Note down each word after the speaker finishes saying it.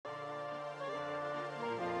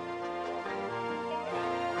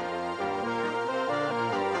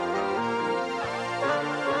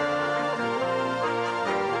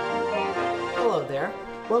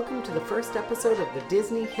Welcome to the first episode of the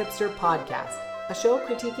Disney Hipster Podcast, a show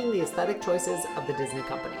critiquing the aesthetic choices of the Disney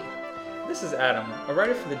company. This is Adam, a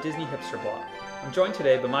writer for the Disney Hipster blog. I'm joined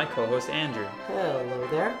today by my co-host Andrew. Hello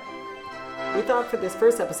there. We thought for this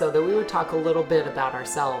first episode that we would talk a little bit about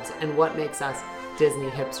ourselves and what makes us Disney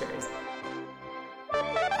hipsters.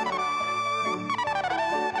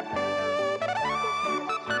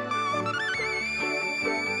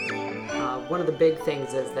 One of the big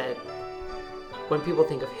things is that when people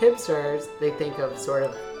think of hipsters, they think of sort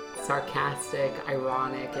of sarcastic,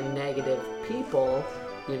 ironic, and negative people,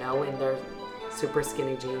 you know, in their super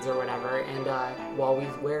skinny jeans or whatever. And while we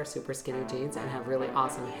wear super skinny jeans and have really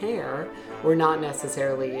awesome hair, we're not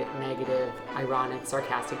necessarily negative, ironic,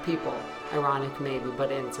 sarcastic people. Ironic maybe,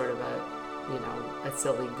 but in sort of a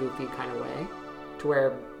silly, goofy kind of way, to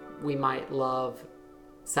where we might love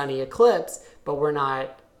Sunny Eclipse, but we're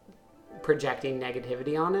not projecting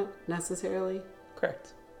negativity on it necessarily.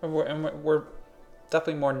 Correct. And we're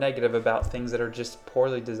definitely more negative about things that are just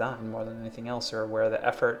poorly designed more than anything else, or where the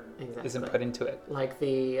effort isn't put into it. Like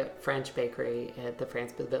the French bakery at the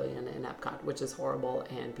France Pavilion in Epcot, which is horrible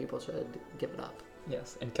and people should give it up.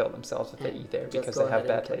 Yes, and kill themselves if they eat there because they have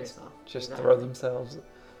bad taste. Just throw themselves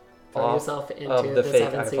yourself into the fake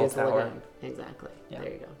Seven Eiffel Seas Tower. Lagoon. Exactly. Yeah.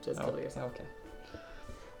 There you go. Just kill yourself. Okay.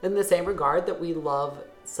 In the same regard that we love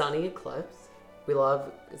Sunny Eclipse, we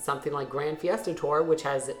love something like Grand Fiesta Tour, which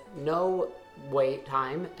has no wait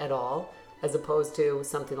time at all, as opposed to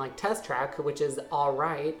something like Test Track, which is all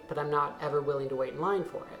right, but I'm not ever willing to wait in line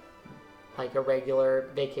for it. Like a regular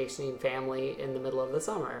vacationing family in the middle of the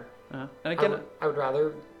summer. And again, I would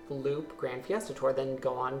rather loop Grand Fiesta Tour than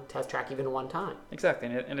go on Test Track even one time. Exactly,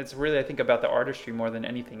 and it's really, I think, about the artistry more than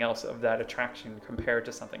anything else of that attraction compared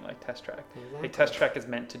to something like Test Track. Exactly. Like Test Track is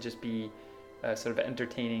meant to just be a sort of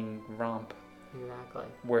entertaining romp. Exactly.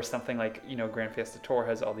 Where something like, Grand Fiesta Tour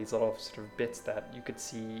has all these little sort of bits that you could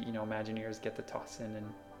see, Imagineers get to toss in and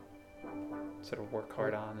sort of work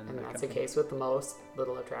hard on. And that's the case with most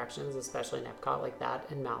little attractions, especially in Epcot, like that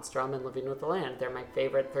and Maelstrom and Living with the Land. They're my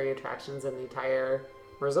favorite 3 attractions in the entire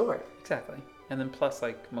resort. Exactly. And then plus,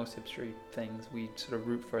 like most hipstery things, we sort of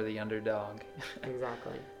root for the underdog.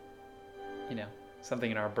 Exactly.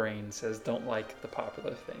 Something in our brain says don't like the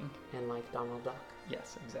popular thing. And like Donald Duck.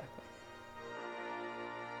 Yes, exactly.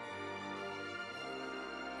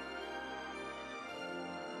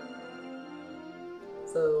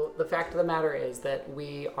 So the fact of the matter is that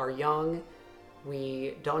we are young,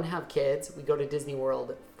 we don't have kids, we go to Disney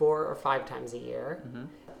World 4 or 5 times a year. Mm-hmm.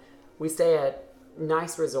 We stay at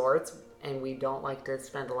nice resorts, and we don't like to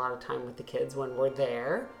spend a lot of time with the kids when we're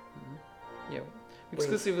there. Mm-hmm. Yeah, we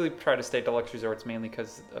exclusively try to stay at deluxe resorts mainly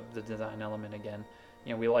because of the design element again.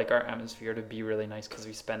 We like our atmosphere to be really nice because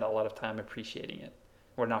we spend a lot of time appreciating it.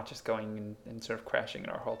 We're not just going and sort of crashing in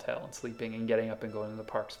our hotel and sleeping and getting up and going to the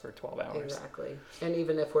parks for 12 hours. Exactly. And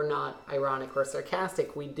even if we're not ironic or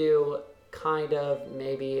sarcastic, we do kind of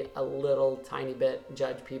maybe a little tiny bit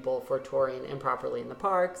judge people for touring improperly in the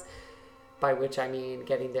parks, by which I mean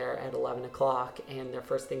getting there at 11 o'clock and their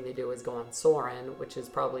first thing they do is go on Soarin', which is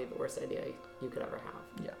probably the worst idea you could ever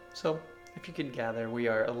have. Yeah. So if you could gather, we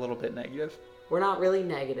are a little bit negative. We're not really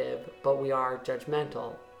negative, but we are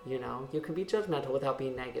judgmental. You can be judgmental without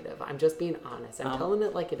being negative. I'm just being honest. I'm telling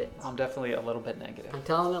it like it is. I'm definitely a little bit negative. I'm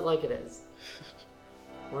telling it like it is.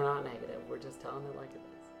 We're not negative. We're just telling it like it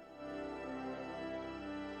is.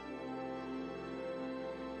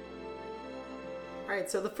 All right.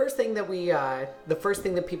 So the first thing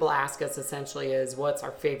that people ask us essentially is, what's our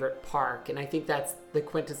favorite park? And I think that's the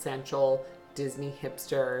quintessential Disney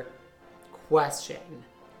hipster question.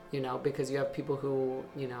 Because you have people who,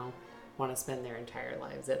 want to spend their entire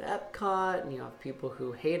lives at Epcot, and you have people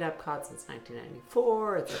who hate Epcot since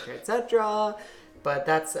 1994, etc., etc. But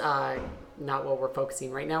that's not what we're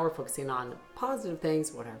focusing right now. We're focusing on positive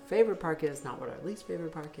things, what our favorite park is, not what our least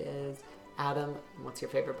favorite park is. Adam, what's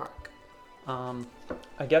your favorite park?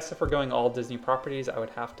 I guess if we're going all Disney properties, I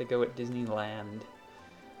would have to go at Disneyland.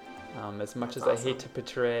 As much as awesome. I hate to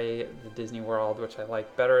portray the Disney World, which I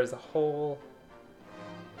like better as a whole,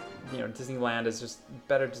 Disneyland is just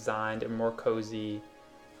better designed and more cozy,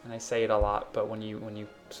 and I say it a lot, but when you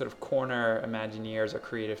sort of corner Imagineers or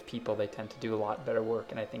creative people, they tend to do a lot better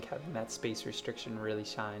work, and I think having that space restriction really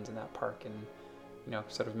shines in that park and,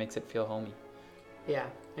 sort of makes it feel homey. Yeah,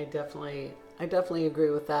 I definitely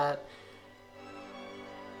agree with that.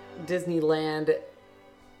 Disneyland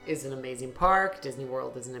is an amazing park. Disney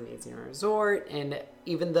World is an amazing resort, and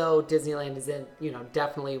even though Disneyland is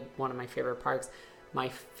definitely one of my favorite parks, my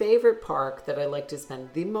favorite park that I like to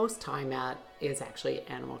spend the most time at is actually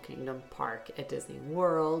Animal Kingdom Park at Disney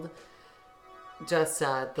World. just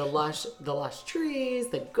the lush trees,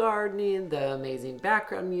 the gardening, the amazing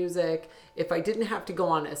background music. If I didn't have to go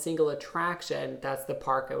on a single attraction, that's the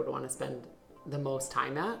park I would want to spend the most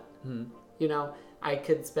time at. You know, I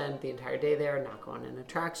could spend the entire day there, not go on an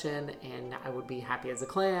attraction, and I would be happy as a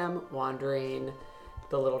clam, wandering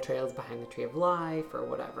the little trails behind the Tree of Life or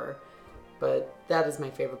whatever. But that is my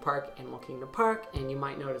favorite park, Animal Kingdom Park, and you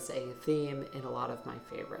might notice a theme in a lot of my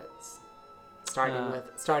favorites, starting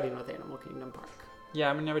with Animal Kingdom Park. Yeah,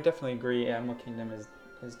 I mean, I would definitely agree. Animal Kingdom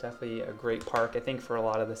is definitely a great park. I think for a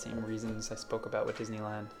lot of the same reasons I spoke about with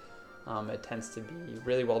Disneyland. It tends to be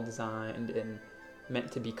really well designed and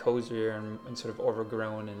meant to be cozier and sort of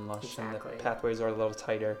overgrown and lush, Exactly. and the pathways are a little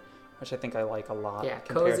tighter, which I think I like a lot. Yeah,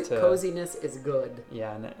 compared to coziness is good.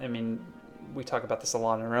 Yeah, and I mean, we talk about this a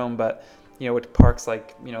lot in Rome, but you know, with parks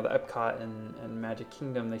like, you know, the Epcot and Magic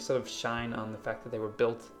Kingdom, they sort of shine on the fact that they were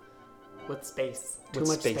built With space. Too with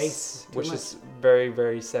much space. Too which much. is very,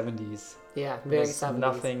 very 70s. Yeah, very There's 70s.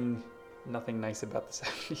 nothing nice about the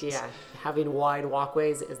 70s. Yeah, having wide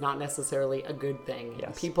walkways is not necessarily a good thing.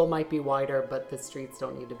 Yes. People might be wider, but the streets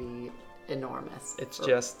don't need to be enormous. It's for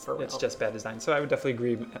just real. bad design. So I would definitely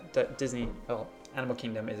agree that Animal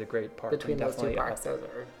Kingdom is a great park. Between and those two definitely parks, those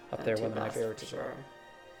are up there, two one of my best, favorites. for sure.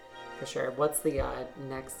 For sure. What's the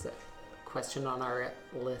next question on our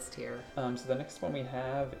list here? So the next one we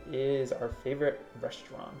have is our favorite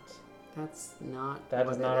restaurant. That's not. That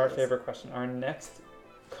what is not it our is. favorite question. Our next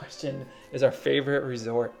question is our favorite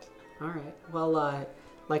resort. All right. Well,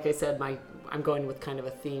 like I said, I'm going with kind of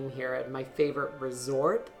a theme here. My favorite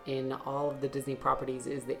resort in all of the Disney properties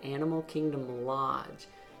is the Animal Kingdom Lodge,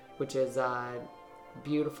 which is a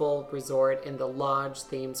beautiful resort in the lodge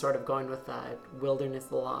theme, sort of going with Wilderness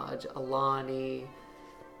Lodge, Alani,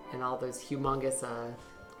 and all those humongous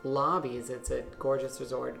lobbies. It's a gorgeous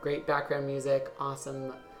resort. Great background music,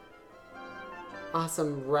 awesome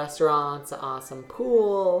restaurants, awesome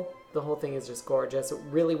pool. The whole thing is just gorgeous,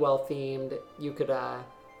 really well themed. You could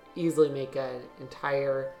easily make an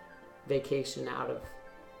entire vacation out of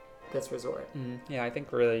this resort. Yeah, I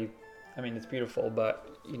think really, I mean, it's beautiful, but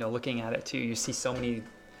you know, looking at it too, you see so many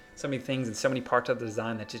things and so many parts of the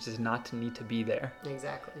design that just does not need to be there.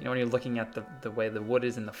 Exactly. You know, when you're looking at the way the wood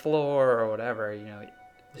is in the floor or whatever, you know,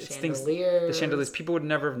 The it's chandeliers. the chandeliers, people would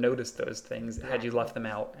never have noticed those things had you Exactly. left them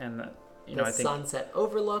out. And you The know, I think sunset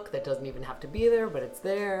overlook that doesn't even have to be there, but it's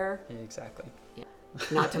there. exactly.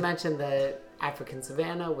 Not to mention the African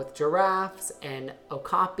savanna with giraffes and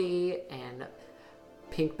okapi and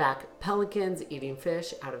pinkback pelicans eating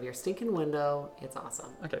fish out of your stinking window. It's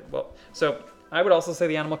awesome. Okay, well, so I would also say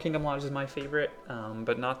the Animal Kingdom Lodge is my favorite,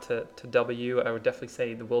 but not to W. I would definitely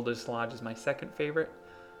say the Wilderness Lodge is my second favorite,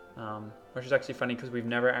 which is actually funny because we've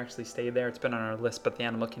never actually stayed there. It's been on our list, but the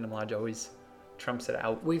Animal Kingdom Lodge always trumps it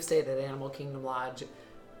out. We've stayed at Animal Kingdom Lodge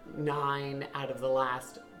 9 out of the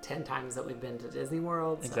last 10 times that we've been to Disney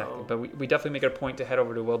World. Exactly, So but we definitely make it a point to head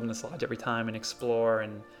over to Wilderness Lodge every time and explore,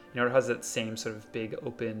 and you know, it has that same sort of big,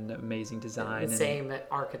 open, amazing design. the and same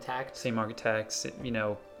architect. same architects, you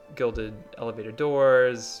know, gilded elevator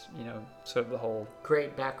doors, you know, sort of the whole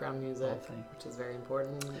Great background music, thing. which is very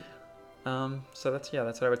important. So that's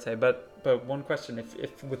what I would say. But one question: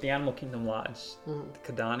 if with the Animal Kingdom Lodge,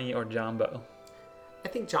 Kidani or Jambo? I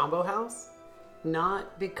think Jumbo House,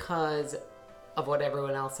 not because of what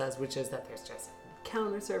everyone else says, which is that there's just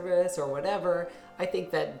counter service or whatever. I think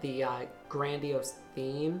that the grandiose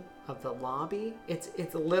theme of the lobby, it's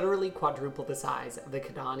literally quadruple the size of the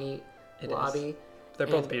Kidani lobby. They're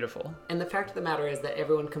both beautiful. And the fact of the matter is that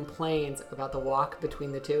everyone complains about the walk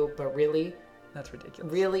between the two, but really, That's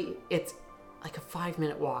ridiculous. it's like a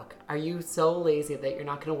 5-minute walk. Are you so lazy that you're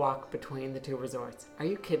not going to walk between the two resorts? Are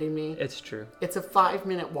you kidding me? It's true. It's a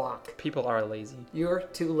 5-minute walk. People are lazy. You're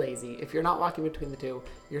too lazy. If you're not walking between the two,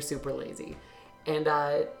 you're super lazy. And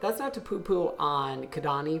that's not to poo-poo on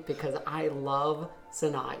Kidani, because I love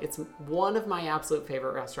Sanaa. It's one of my absolute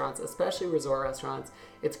favorite restaurants, especially resort restaurants.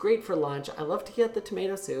 It's great for lunch. I love to get the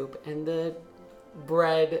tomato soup and the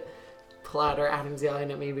bread platter. Adam's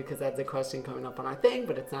yelling at me because that's a question coming up on our thing,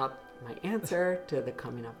 but it's not my answer to the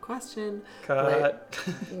coming up question. Cut.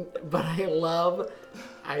 But I love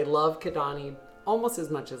Kidani almost as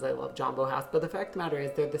much as I love Jumbo House. But the fact of the matter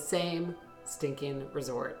is, they're the same stinking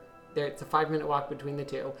resort. It's a 5-minute walk between the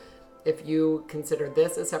two. If you consider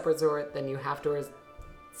this a separate resort, then you have to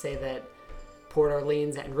say that Port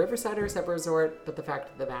Orleans and Riverside are a separate resort. But the fact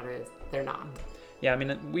of the matter is, they're not. Yeah, I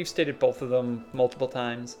mean, we've stayed at both of them multiple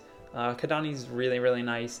times. Kidani's really, really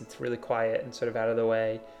nice. It's really quiet and sort of out of the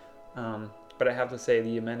way. But I have to say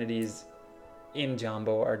the amenities in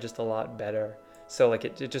Jambo are just a lot better. So like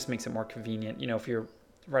it just makes it more convenient. You know, if you're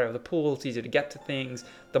right over the pool. It's easy to get to things.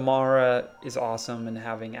 The Mara is awesome, and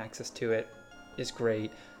having access to it is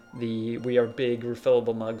great. We are big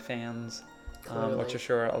refillable mug fans, which I'm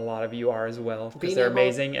sure a lot of you are as well, because they're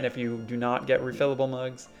amazing. And if you do not get refillable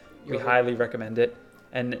mugs, we highly recommend it.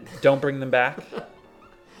 And don't bring them back.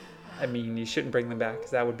 I mean, you shouldn't bring them back,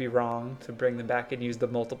 because that would be wrong to bring them back and use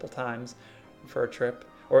them multiple times for a trip.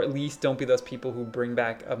 Or at least don't be those people who bring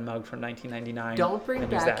back a mug from 1999. Don't bring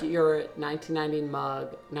back your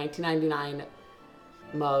 1999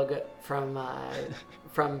 mug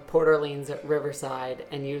from Port Orleans at Riverside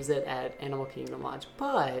and use it at Animal Kingdom Lodge.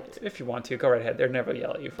 But if you want to, go right ahead. They'll never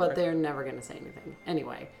yell at you for it. But they're never going to say anything.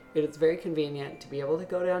 Anyway, it is very convenient to be able to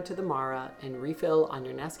go down to the Mara and refill on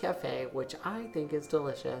your Nescafe, which I think is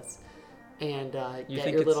delicious. And you get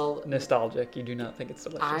think your it's little nostalgic. You do not think it's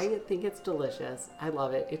delicious. I think it's delicious. I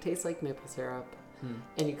love it. It tastes like maple syrup.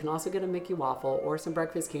 And you can also get a Mickey waffle or some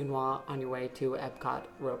breakfast quinoa on your way to Epcot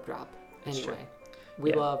Rope Drop. Anyway,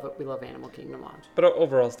 we love Animal Kingdom Lodge. But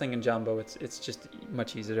overall, thing in Jumbo, it's just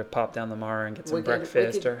much easier to pop down the Mara and get some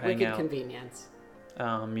breakfast or hang out. Convenience.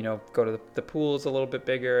 Go to the pool's a little bit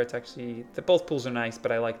bigger. It's actually both pools are nice,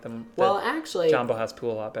 but I like them. Well, actually, Jumbo House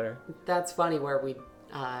pool a lot better. That's funny. Where we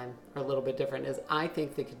are a little bit different is I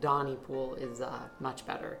think the Kidani pool is much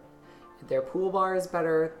better. Their pool bar is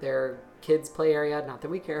better. Their kids play area, not that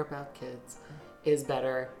we care about kids, is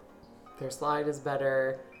better. Their slide is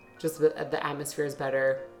better. Just the atmosphere is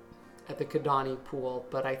better at the Kidani pool,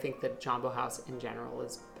 but I think that Jumbo House in general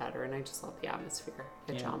is better, and I just love the atmosphere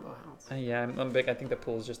at Jumbo House. I'm big. I think the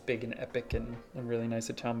pool is just big and epic and really nice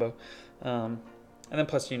at Jumbo. And then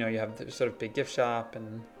plus, you have the sort of big gift shop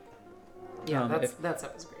and... Yeah, that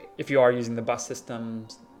stuff is great. If you are using the bus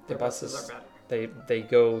systems, the buses are better. They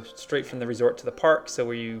go straight from the resort to the park, so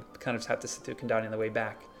where you kind of have to sit through Kidani on the way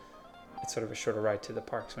back, it's sort of a shorter ride to the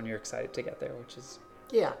parks when you're excited to get there, which is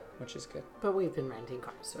good. But we've been renting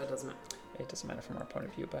cars, so it doesn't matter. It doesn't matter from our point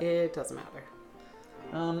of view, but it doesn't matter.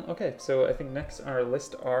 Okay, so I think next on our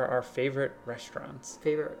list are our favorite restaurants.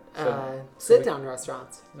 Sit-down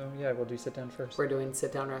restaurants. So yeah, we'll do sit-down first. We're doing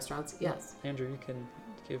sit-down restaurants? Yes. Andrew, you can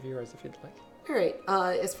give yours if you'd like. All right.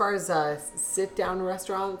 As far as sit-down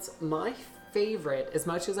restaurants, my favorite, as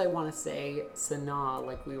much as I want to say Sanaa,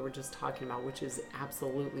 like we were just talking about, which is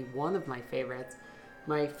absolutely one of my favorites,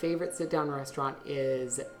 my favorite sit-down restaurant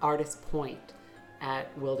is Artist Point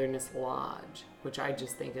at Wilderness Lodge, which I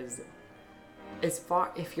just think is,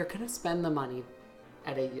 if you're going to spend the money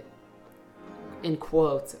at a, in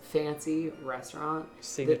quotes, fancy restaurant.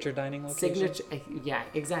 Signature dining location? Yeah,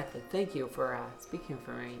 exactly. Thank you for speaking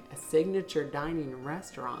for me. A signature dining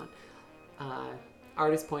restaurant.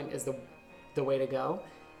 Artist Point is the way to go.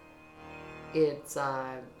 It's,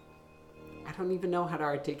 I don't even know how to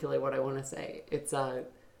articulate what I want to say. It's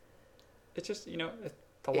just,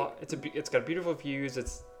 it's got beautiful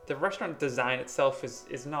views. The restaurant design itself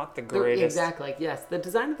is not the greatest. Exactly, yes. The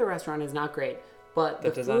design of the restaurant is not great. But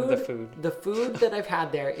the food that I've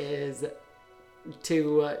had there is,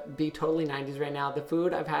 to be totally 90s right now, the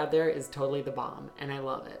food I've had there is totally the bomb, and I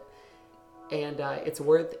love it. And it's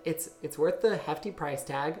worth the hefty price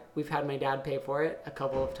tag. We've had my dad pay for it a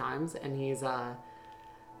couple of times, and he's a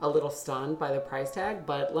little stunned by the price tag.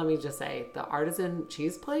 But let me just say, the artisan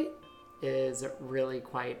cheese plate is really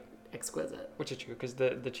quite exquisite. Which is true, because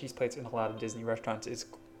the cheese plates in a lot of Disney restaurants is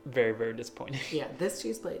very, very disappointing. Yeah, this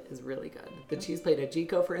cheese plate is really good. The cheese plate at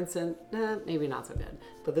Gico, for instance, maybe not so good,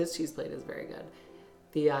 but this cheese plate is very good.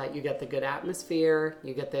 You get the good atmosphere,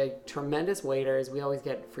 you get the tremendous waiters. We always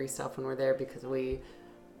get free stuff when we're there because we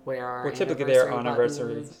wear our We're typically there on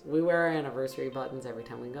anniversaries. We wear our anniversary buttons every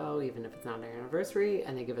time we go, even if it's not our anniversary,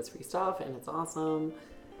 and they give us free stuff, and it's awesome.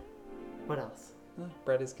 What else?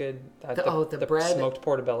 Bread is good. The bread. Smoked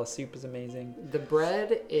portobello soup is amazing. The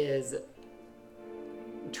bread is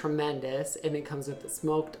tremendous, and it comes with the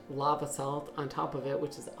smoked lava salt on top of it,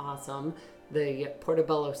 which is awesome. The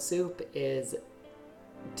portobello soup is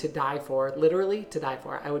to die for, literally to die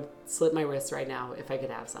for. I would slit my wrists right now if I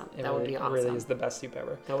could have some. That would be awesome. It really is the best soup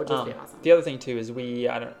ever. That would just be awesome. The other thing too is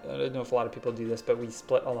I don't know if a lot of people do this, but we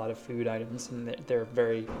split a lot of food items, and they're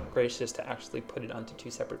very gracious to actually put it onto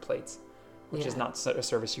two separate plates, which is not a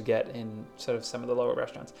service you get in sort of some of the lower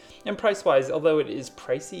restaurants. And price-wise, although it is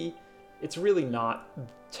pricey, it's really not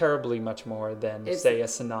terribly much more than, say, a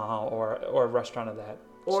Sanaa or a restaurant of that.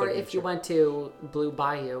 Or if you went to Blue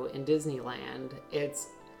Bayou in Disneyland,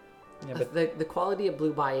 the quality of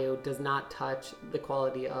Blue Bayou does not touch the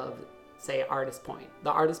quality of, say, Artist Point.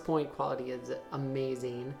 The Artist Point quality is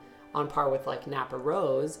amazing, on par with like Napa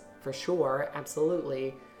Rose, for sure,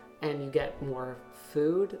 absolutely. And you get more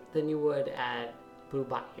food than you would at Blue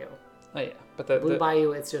Bayou. Oh yeah, but Blue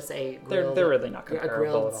Bayou, it's just a grilled, they're really not a comparable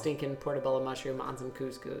grilled at all. stinking portobello mushroom on some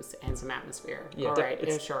couscous and some atmosphere. Yeah, all right,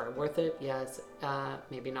 it's- sure, worth it. Yes,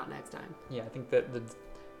 maybe not next time. Yeah, I think that the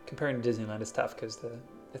comparing to Disneyland is tough because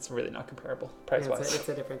it's really not comparable price Yeah, wise. it's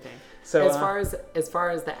a different thing. So as far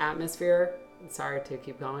as the atmosphere, sorry to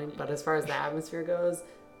keep going, but as far as the atmosphere goes,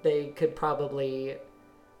 they could probably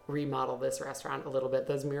remodel this restaurant a little bit.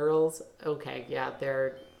 Those murals, okay, yeah,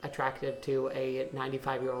 they're attractive to a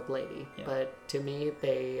 95-year-old lady, Yeah. but to me,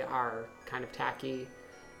 they are kind of tacky.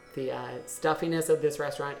 The stuffiness of this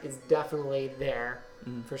restaurant is definitely there,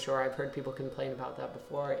 for sure. I've heard people complain about that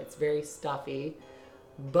before. It's very stuffy,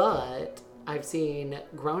 but I've seen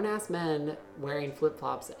grown-ass men wearing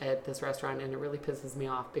flip-flops at this restaurant, and it really pisses me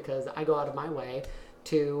off because I go out of my way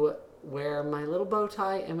to wear my little bow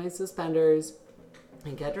tie and my suspenders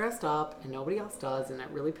and get dressed up, and nobody else does, and it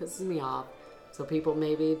really pisses me off. So people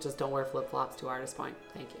maybe just don't wear flip-flops to Artist Point.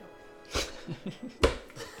 Thank you.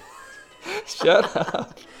 Shut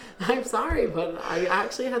up. I'm sorry, but I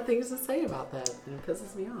actually had things to say about that, and it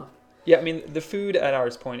pisses me off. Yeah, I mean the food at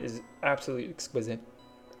Artist Point is absolutely exquisite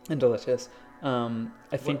and delicious. I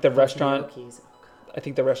think the restaurant. I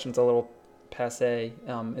think the restaurant's a little passe,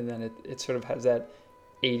 and then it sort of has that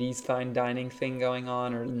 80s fine dining thing going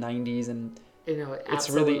on, or 90s, and You know, it's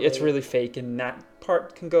really fake, and that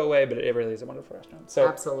part can go away, but it really is a wonderful restaurant. So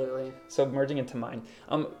absolutely. So merging into mine.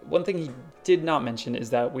 One thing he did not mention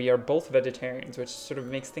is that we are both vegetarians, which sort of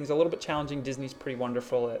makes things a little bit challenging. Disney's pretty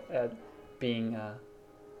wonderful at being, I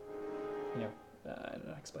don't know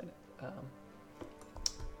how to explain it. What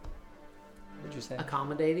would you say?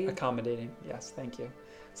 Accommodating. Accommodating. Yes, thank you.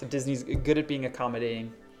 So Disney's good at being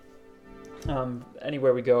accommodating.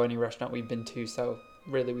 Anywhere we go, any restaurant we've been to, so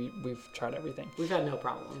really we've tried everything. We've had no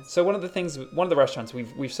problems. So one of the restaurants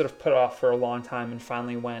we've sort of put off for a long time and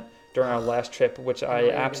finally went during our last trip, which I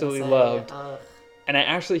absolutely loved. And I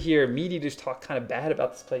actually hear meat eaters talk kind of bad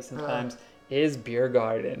about this place sometimes, is Beer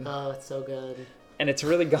Garden. Oh, it's so good. And it's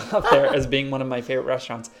really gone up there as being one of my favorite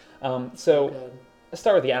restaurants. So Good. let's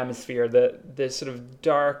start with the atmosphere, the sort of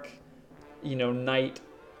dark, night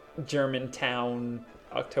German town,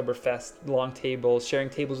 Oktoberfest, long tables, sharing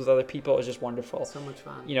tables with other people is just wonderful. So much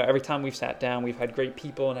fun. Every time we've sat down, we've had great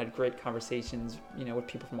people and had great conversations, with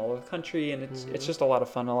people from all over the country, and it's just a lot of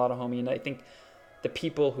fun, a lot of homey, and I think the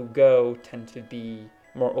people who go tend to be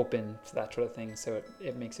more open to that sort of thing, so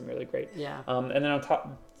it makes it really great. Yeah. And then on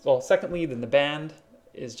top, secondly, then the band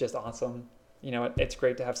is just awesome. It's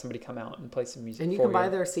great to have somebody come out and play some music. And you for can buy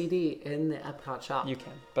their CD in the Epcot shop. You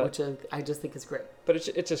can, but which I just think is great. But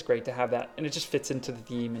it's just great to have that, and it just fits into the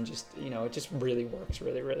theme, and just it just really works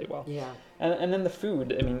really, really well. Yeah. And then the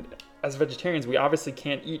food. I mean, as vegetarians, we obviously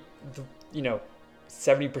can't eat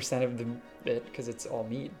 70% of it because it's all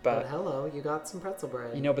meat. But hello, you got some pretzel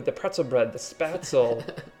bread. but the pretzel bread, the spatzel,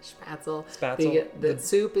 The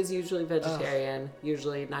soup is usually vegetarian.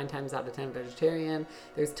 Usually 9 times out of 10 vegetarian.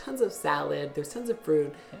 There's tons of salad. There's tons of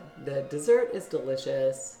fruit. Yeah. The dessert is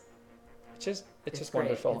delicious. It's just great.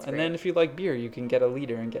 wonderful. It's and great. then if you like beer, you can get a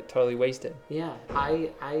liter and get totally wasted. Yeah,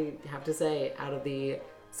 I have to say, out of the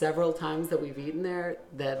several times that we've eaten there,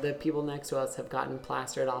 that the people next to us have gotten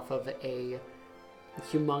plastered off of a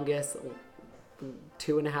humongous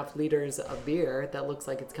 2.5 liters of beer that looks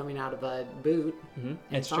like it's coming out of a boot.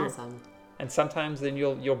 Mm-hmm. It's true. awesome. And sometimes then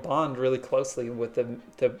you'll bond really closely with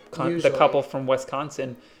the couple from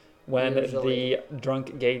Wisconsin when the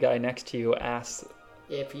drunk gay guy next to you asks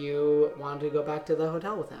if you want to go back to the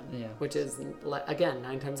hotel with him. Yeah. Which is, again,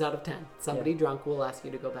 9 times out of 10. Somebody drunk will ask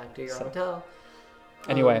you to go back to your hotel.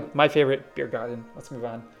 Anyway, my favorite, Beer Garden. Let's move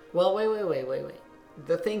on. Well, wait.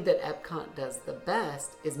 The thing that Epcot does the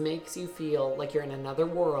best is makes you feel like you're in another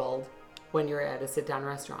world when you're at a sit-down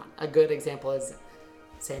restaurant. A good example is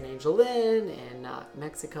San Angel Inn in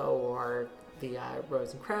Mexico, or the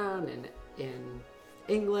Rose and Crown in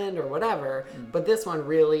England, or whatever. But this one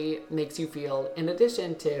really makes you feel, in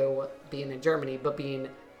addition to being in Germany, but being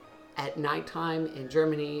at nighttime in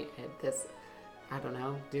Germany at this, I don't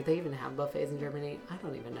know, do they even have buffets in Germany? I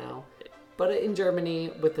don't even know. But in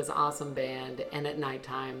Germany with this awesome band, and at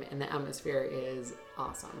nighttime, and the atmosphere is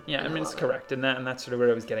awesome. Yeah, I mean, it's correct, and that's sort of what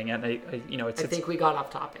I was getting at. I think we got off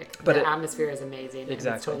topic, but the atmosphere is amazing. Exactly.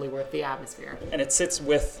 And it's totally worth the atmosphere. And it sits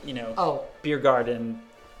with Beer Garden,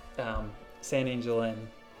 San Angel Inn.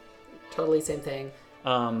 Totally same thing.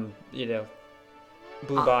 Blue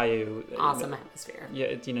Bayou. Awesome atmosphere. Yeah,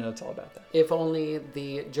 it's all about that. If only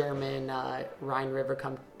the German Rhine River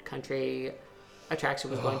Country attraction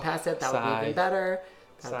was going past it, that would be even better.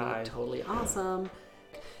 That would be totally awesome.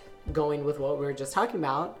 Going with what we were just talking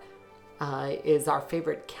about, is our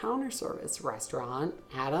favorite counter service restaurant.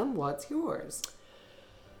 Adam, what's yours?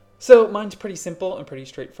 So mine's pretty simple and pretty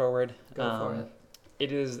straightforward. Go for it.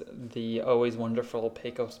 It is the always wonderful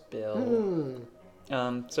Pecos Bill.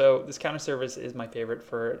 So this counter service is my favorite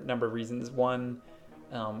for a number of reasons. One,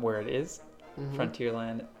 where it is,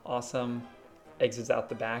 Frontierland, awesome. Exits out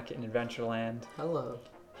the back in Adventureland. Hello.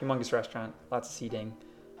 Humongous restaurant, lots of seating.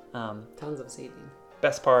 Tons of seating.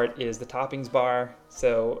 Best part is the toppings bar.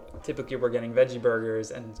 So typically we're getting veggie burgers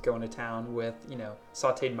and going to town with,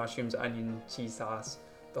 sauteed mushrooms, onion, cheese sauce,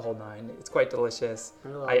 the whole nine. It's quite delicious.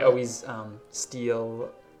 I always steal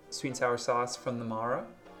sweet and sour sauce from the Mara.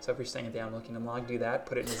 So if you're staying at the Animal Kingdom Lodge, do that.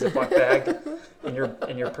 Put it in a Ziploc bag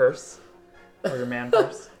in your purse or your man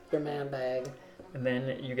purse. Your man bag. And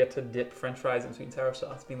then you get to dip French fries in sweet and sour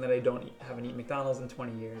sauce. Being that I haven't eaten McDonald's in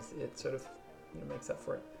 20 years, it sort of makes up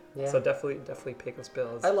for it. Yeah. So definitely Pecos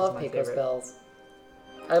Bill is I love my Pecos favorite. Bills.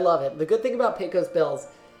 I love it. The good thing about Pecos Bills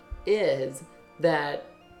is that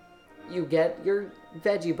you get your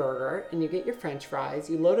veggie burger and you get your French fries,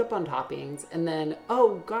 you load up on toppings, and then,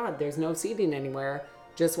 oh God, there's no seating anywhere.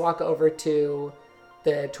 Just walk over to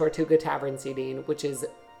the Tortuga Tavern seating, which is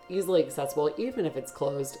easily accessible, even if it's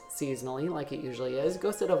closed seasonally, like it usually is.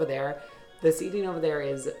 Go sit over there. The seating over there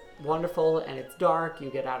is wonderful, and it's dark. You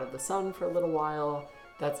get out of the sun for a little while.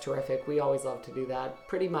 That's terrific. We always love to do that.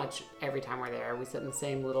 Pretty much every time we're there, we sit in the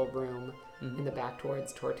same little room in the back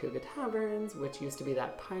towards Tortuga Taverns, which used to be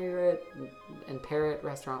that pirate and parrot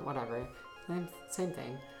restaurant, whatever. Same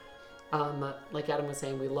thing. Like Adam was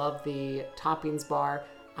saying, we love the toppings bar.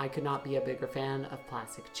 I could not be a bigger fan of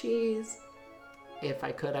plastic cheese. If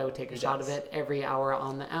I could, I would take a shot of it every hour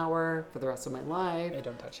on the hour for the rest of my life. Hey,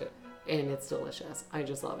 don't touch it. And it's delicious. I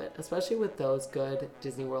just love it, especially with those good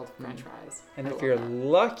Disney World French fries. And if you're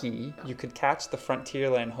lucky, you could catch the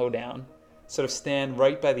Frontierland Hoedown, sort of stand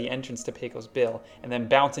right by the entrance to Pecos Bill, and then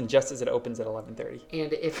bounce in just as it opens at 11:30.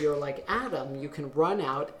 And if you're like Adam, you can run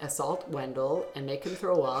out, assault Wendell, and make him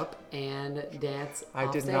throw up and dance I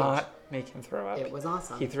off did stage. not make him throw up. It was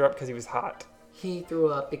awesome. He threw up because he was hot. He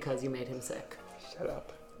threw up because you made him sick. Shut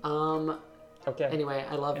up. Okay. Anyway,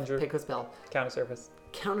 I love Andrew. Pecos Bill. Counter service.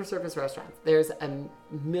 Counter service restaurants. There's a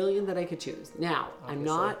million that I could choose. Now, Obviously. I'm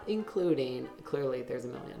not including, clearly there's a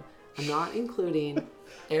million. I'm not including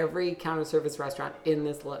every counter service restaurant in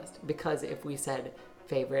this list, because if we said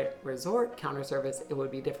favorite resort counter service, it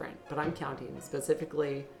would be different. But I'm counting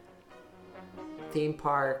specifically theme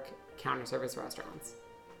park counter service restaurants.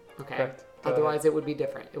 Okay. Correct. Otherwise, it would be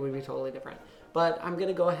different. It would be totally different. But I'm going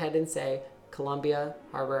to go ahead and say Columbia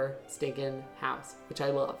Harbor Stinkin' House, which I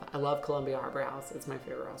love. I love Columbia Harbor House. It's my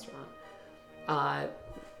favorite restaurant.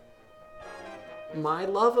 My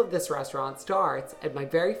love of this restaurant starts at my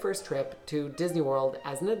very first trip to Disney World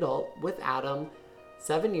as an adult with Adam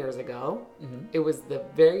 7 years ago. It was the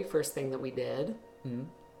very first thing that we did.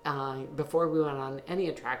 Before we went on any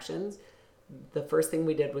attractions, the first thing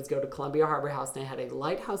we did was go to Columbia Harbor House, and I had a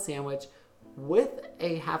lighthouse sandwich with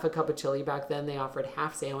a half a cup of chili. Back then they offered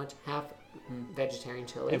half sandwich, half vegetarian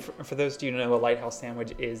chili. And for those of you who know, a lighthouse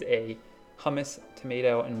sandwich is a hummus,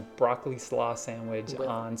 tomato, and broccoli slaw sandwich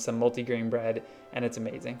on some multigrain bread, and it's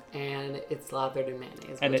amazing. And it's slathered in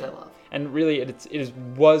mayonnaise, and which I love. And really,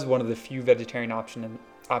 was one of the few vegetarian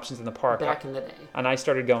options in the park. Back in the day. And I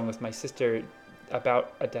started going with my sister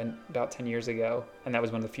about 10 years ago, and that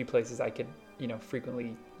was one of the few places I could,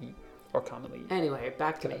 frequently eat or commonly eat. Anyway,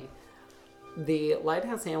 back to me. The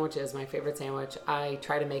lighthouse sandwich is my favorite sandwich. I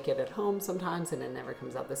try to make it at home sometimes, and it never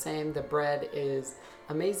comes out the same. The bread is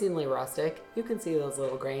amazingly rustic. You can see those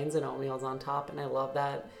little grains and oatmeals on top, and I love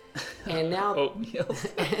that. And now,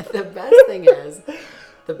 the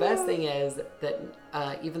best thing is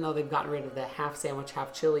that even though they've gotten rid of the half sandwich,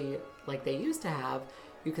 half chili like they used to have,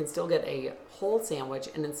 you can still get a whole sandwich,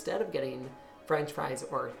 and instead of getting French fries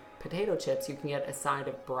or potato chips, you can get a side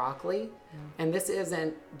of broccoli. And this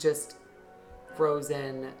isn't just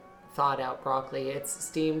frozen, thawed out broccoli. It's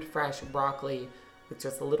steamed fresh broccoli with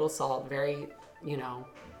just a little salt, very,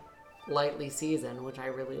 lightly seasoned, which I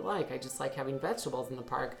really like. I just like having vegetables in the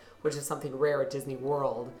park, which is something rare at Disney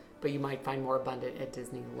World, but you might find more abundant at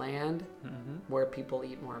Disneyland, where people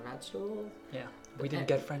eat more vegetables. Yeah. We didn't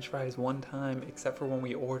get French fries one time, except for when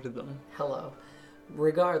we ordered them. Hello.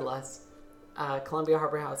 Regardless, Columbia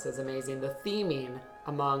Harbor House is amazing. The theming,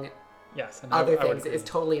 among other things, is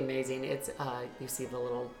totally amazing. It's you see the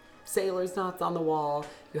little sailor's knots on the wall.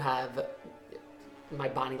 You have My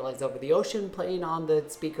Bonnie Lies Over the Ocean playing on the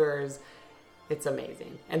speakers. It's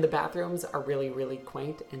amazing. And the bathrooms are really, really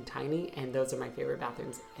quaint and tiny, and those are my favorite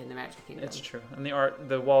bathrooms in the Magic Kingdom. It's true. And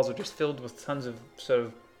the walls are just filled with tons of sort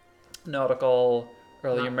of nautical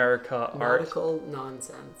early America art. Nautical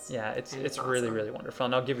nonsense. Yeah, it's awesome. really, really wonderful.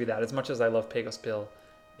 And I'll give you that. As much as I love Pecos Bill,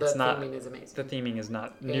 The it's not, theming is amazing. the theming is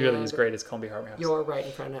not nearly as great as Columbia Harbor House. You're right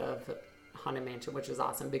in front of Haunted Mansion, which is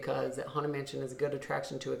awesome because Haunted Mansion is a good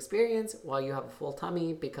attraction to experience while you have a full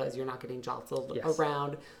tummy because you're not getting jostled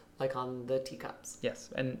around like on the teacups. Yes,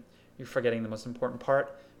 and you're forgetting the most important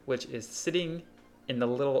part, which is sitting in the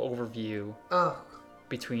little overview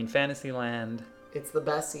between Fantasyland It's the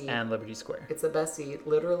best seat. and Liberty Square. It's the best seat.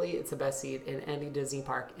 Literally, it's the best seat in any Disney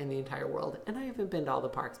park in the entire world. And I haven't been to all the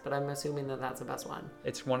parks, but I'm assuming that that's the best one.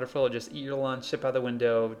 It's wonderful. Just eat your lunch, sit by the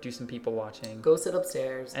window, do some people watching. Go sit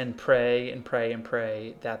upstairs. And pray and pray and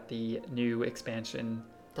pray that the new expansion,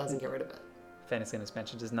 Doesn't get rid of it. Fantasyland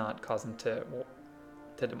expansion, does not cause them to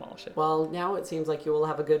demolish it. Well, now it seems like you will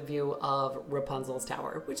have a good view of Rapunzel's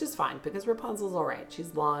tower, which is fine because Rapunzel's all right. She's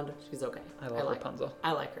blonde. She's okay. I love Rapunzel.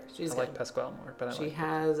 I like her. She's I good. like Pasquale more, but She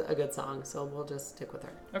has a good song, so we'll just stick with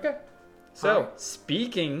her. Okay. So, Alright.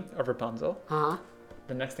 speaking of Rapunzel,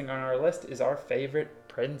 the next thing on our list is our favorite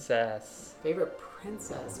princess. Favorite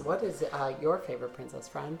princess? What is your favorite princess,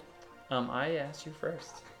 friend? I asked you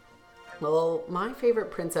first. Well, my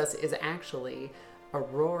favorite princess is actually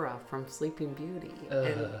Aurora from Sleeping Beauty.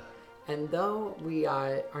 And though we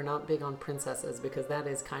are not big on princesses because that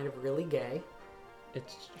is kind of really gay.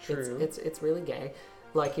 It's true. It's really gay.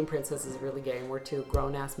 Liking princesses is really gay, and we're two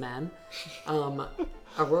grown-ass men.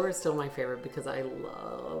 Aurora is still my favorite because I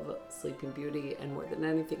love Sleeping Beauty, and more than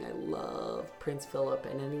anything, I love Prince Philip,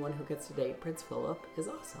 and anyone who gets to date Prince Philip is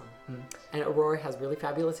awesome. And Aurora has really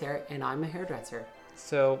fabulous hair, and I'm a hairdresser.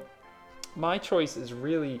 So, my choice is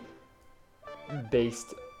really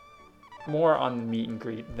based more on the meet and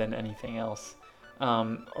greet than anything else.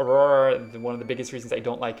 Aurora, one of the biggest reasons I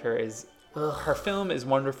don't like her is her film is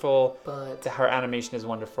wonderful, but her animation is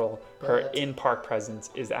wonderful, her in-park presence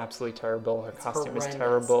is absolutely terrible, her costume is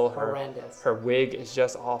terrible, her wig is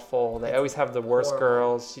just awful. They always have the worst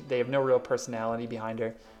girls. They have no real personality behind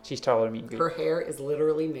her. She's terrible to meet and greet. Her hair is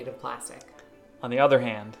literally made of plastic. On the other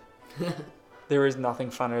hand, there is nothing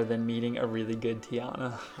funner than meeting a really good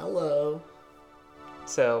Tiana. Hello.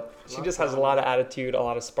 So she just has a lot of attitude, a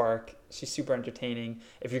lot of spark. She's super entertaining.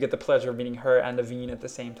 If you get the pleasure of meeting her and Naveen at the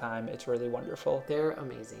same time, it's really wonderful. They're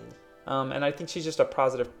amazing. And I think she's just a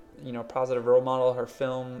positive role model. Her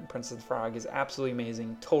film, Princess and the Frog, is absolutely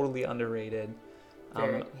amazing, totally underrated.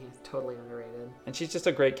 Totally underrated. And she's just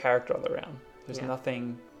a great character all around. There's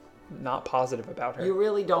nothing not positive about her. You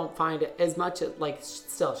really don't find it as much as,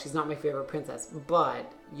 still, she's not my favorite princess, but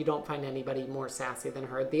you don't find anybody more sassy than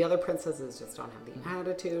her. The other princesses just don't have the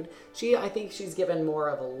attitude. I think she's given more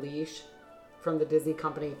of a leash from the Disney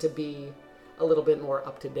company to be a little bit more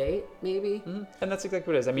up to date, maybe. And that's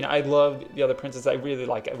exactly what it is. I mean, I love the other princesses. I really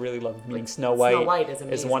love meeting Snow White. Snow White is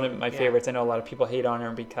amazing. Is one of my favorites. I know a lot of people hate on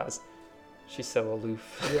her because she's so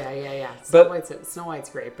aloof. Yeah. But Snow White's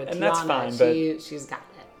great, but and Tiana, that's fine. But she's got it.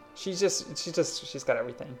 She's got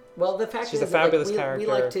everything. Well, the fact she's is, a fabulous character.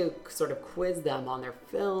 We like to sort of quiz them on their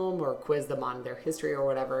film or quiz them on their history or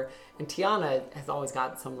whatever. And Tiana has always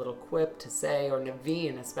got some little quip to say, or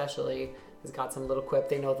Naveen especially has got some little quip.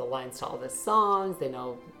 They know the lines to all the songs. They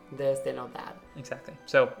know this. They know that. Exactly.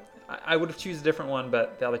 So I would have chosen a different one,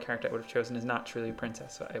 but the other character I would have chosen is not truly a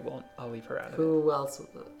princess, so I won't. I'll leave her out of it. Who else?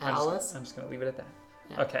 Alice? I'm just going to leave it at that.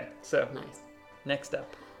 Yeah. Okay, so nice. Next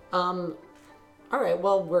up. All right,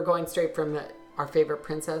 well, we're going straight from our favorite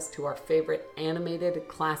princess to our favorite animated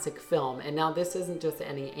classic film. And now this isn't just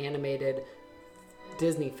any animated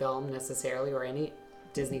Disney film necessarily, or any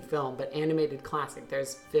Disney film, but animated classic.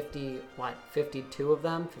 There's 52 of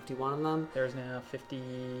them, 51 of them? There's now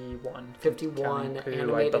 51. 51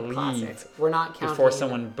 animated I believe. Classics. We're not counting... Before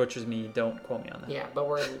someone butchers me, don't quote me on that. Yeah,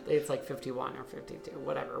 but it's like 51 or 52,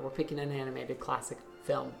 whatever. We're picking an animated classic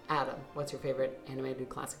film. Adam, what's your favorite animated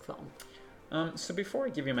classic film? So before I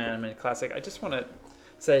give you my animated classic, I just want to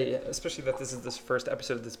say, especially that this is this first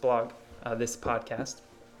episode of this blog, this podcast.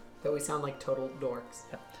 That we sound like total dorks.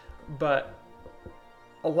 Yeah. But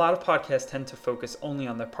a lot of podcasts tend to focus only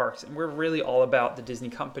on the parks, and we're really all about the Disney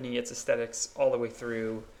company, its aesthetics, all the way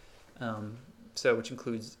through, which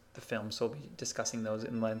includes the films, so we'll be discussing those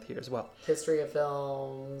in length here as well. History of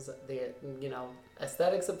films, the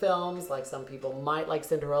aesthetics of films, like some people might like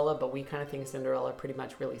Cinderella, but we kind of think Cinderella pretty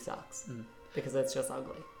much really sucks. Because it's just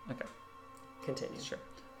ugly. Okay. Continue. Sure.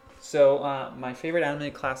 So my favorite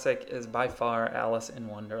animated classic is by far Alice in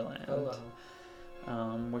Wonderland.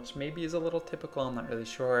 Hello. Which maybe is a little typical. I'm not really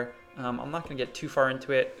sure. I'm not going to get too far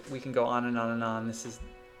into it. We can go on and on and on. This is,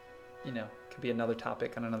 could be another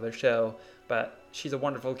topic on another show. But she's a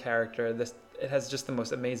wonderful character. It has just the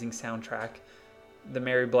most amazing soundtrack. the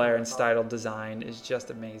Mary Blair and Steidle design is just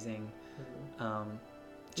amazing.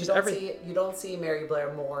 You don't see Mary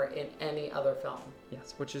Blair more in any other film.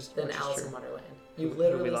 Yes, which is Alice true. in Wonderland. You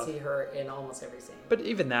literally see her in almost every scene. But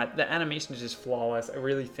even that, the animation is just flawless. I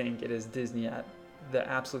really think it is Disney at the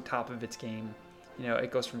absolute top of its game. You know,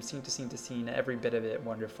 it goes from scene to scene to scene, every bit of it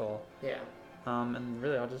wonderful. Yeah. And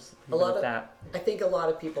really, I'll just leave it at that. I think a lot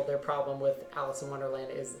of people, their problem with Alice in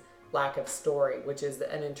Wonderland is lack of story, which is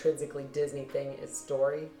an intrinsically Disney thing, is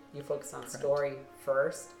story. You focus on story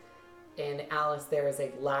first. In Alice, there is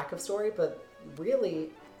a lack of story, but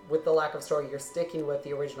really, with the lack of story, you're sticking with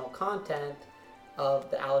the original content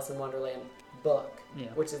of the Alice in Wonderland book,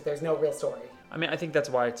 which is there's no real story. I mean, I think that's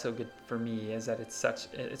why it's so good for me, is that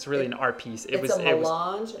it's really an art piece. It was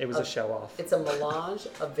a show off. It's a melange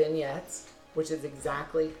of vignettes, which is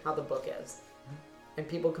exactly how the book is. And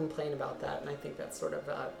people complain about that, and I think that's sort of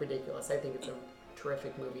ridiculous. I think it's a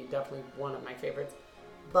terrific movie, definitely one of my favorites.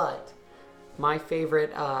 But my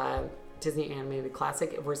favorite Disney animated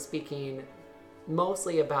classic, if we're speaking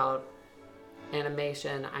mostly about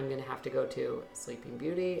animation, I'm going to have to go to Sleeping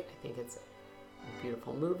Beauty. I think it's a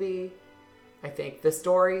beautiful movie. I think the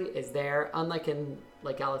story is there. Unlike in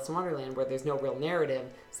Alice in Wonderland, where there's no real narrative,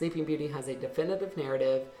 Sleeping Beauty has a definitive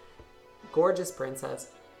narrative, gorgeous princess,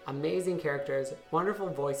 amazing characters, wonderful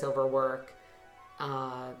voiceover work.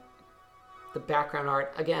 The background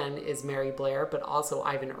art, again, is Mary Blair, but also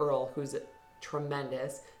Ivan Earl, who's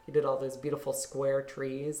tremendous. He did all those beautiful square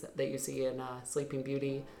trees that you see in Sleeping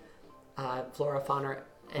Beauty, Flora, Fauna,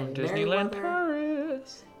 and Disneyland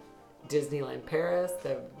Paris. Disneyland Paris,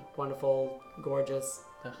 the wonderful, gorgeous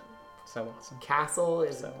so awesome castle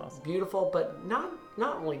is beautiful, but not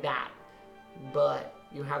only that, but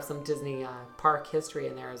you have some Disney park history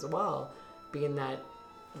in there as well, being that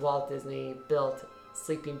Walt Disney built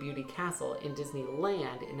Sleeping Beauty Castle in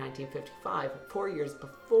Disneyland in 1955, 4 years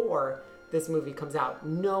before this movie comes out,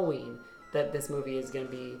 knowing that this movie is going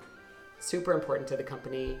to be super important to the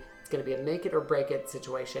company. It's going to be a make it or break it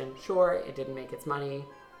situation. Sure, it didn't make its money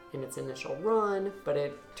in its initial run, but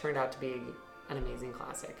it turned out to be an amazing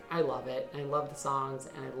classic. I love it. I love the songs,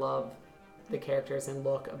 and I love the characters and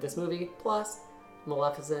look of this movie. Plus,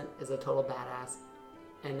 Maleficent is a total badass,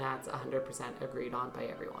 and that's 100% agreed on by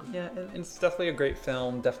everyone. Yeah, and it's definitely a great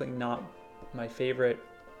film. Definitely not my favorite,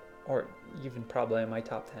 or even probably in my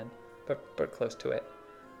top 10, but close to it.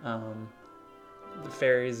 The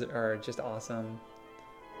fairies are just awesome.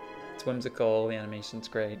 It's whimsical. The animation's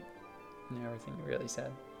great. And everything you really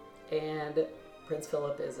said. And Prince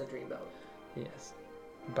Philip is a dreamboat. Yes,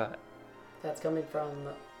 but that's coming from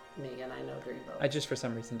me, and I know dreamboat. I just for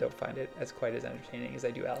some reason don't find it as quite as entertaining as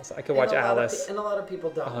I do Alice. I could watch Alice, and a lot of people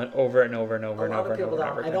don't. Over and over and over and over. A lot of people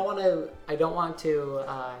don't. I don't want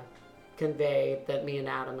to convey that me and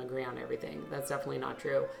Adam agree on everything. That's definitely not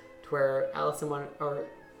true. To where Alice in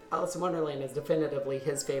Wonderland is definitively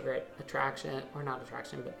his favorite attraction, or not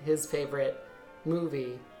attraction, but his favorite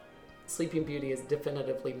movie. Sleeping Beauty is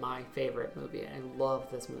definitively my favorite movie. I love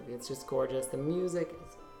this movie. It's just gorgeous. The music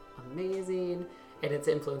is amazing, and its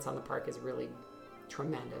influence on the park is really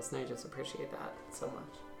tremendous, and I just appreciate that so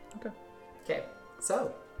much. Okay,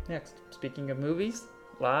 so next, speaking of movies,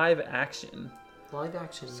 live action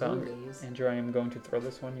movies. Andrew, I am going to throw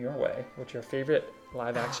this one your way. What's your favorite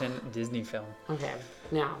live action Disney film? Okay,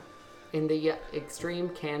 now, in the extreme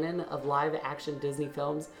canon of live action Disney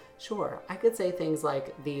films, sure, I could say things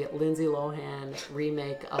like the Lindsay Lohan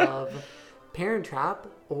remake of Parent Trap,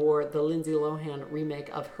 or the Lindsay Lohan remake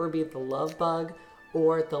of Herbie the Love Bug,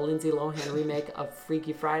 or the Lindsay Lohan remake of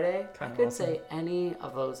Freaky Friday. I could say any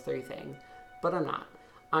of those three things, but I'm not.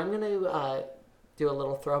 I'm going to do a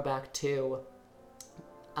little throwback to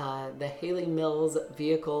the Hayley Mills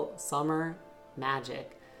vehicle Summer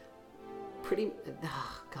Magic.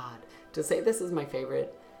 God. To say this is my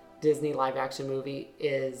favorite Disney live action movie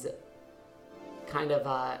is kind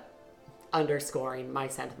of underscoring my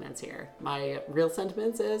sentiments here. My real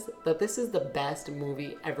sentiments is that this is the best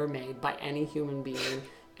movie ever made by any human being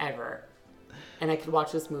ever. And I could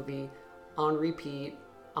watch this movie on repeat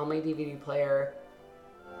on my DVD player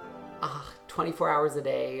 24 hours a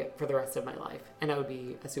day for the rest of my life. And I would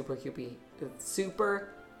be a super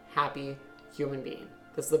happy human being.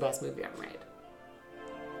 This is the best movie ever made.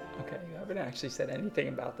 Okay, you haven't actually said anything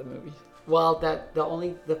about the movie. Well,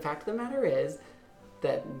 the fact of the matter is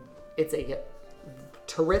that it's a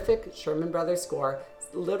terrific Sherman Brothers score.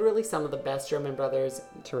 It's literally some of the best Sherman Brothers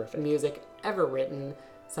music ever written.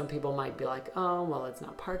 Some people might be like, oh, well, it's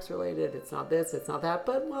not Parks related, it's not this, it's not that.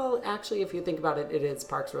 But, well, actually, if you think about it, it is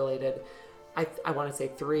Parks related. I want to say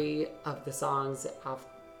 3 of the songs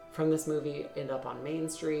from this movie end up on Main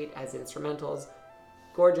Street as instrumentals.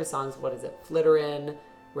 gorgeous songs. What is it? Flitterin',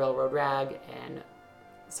 Railroad Rag, and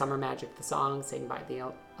Summer Magic the Song, sang by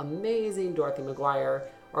the amazing Dorothy McGuire,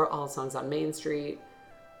 are all songs on Main Street.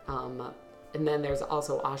 And then there's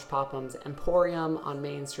also Osh Popham's Emporium on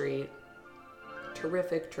Main Street.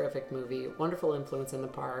 Terrific movie. Wonderful influence in the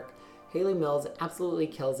park. Hayley Mills absolutely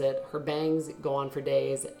kills it. Her bangs go on for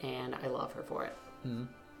days, and I love her for it. Mm-hmm.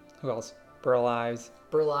 Who else? Burl Ives.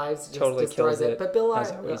 Burl Ives just totally destroys kills it. But Bill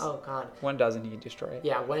Ives, always. oh God. When doesn't he destroy it?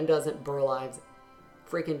 Yeah, when doesn't Burl Ives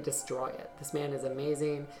freaking destroy it? This man is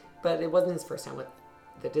amazing. But it wasn't his first time with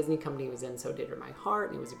the Disney company he was in, So Did Her My Heart,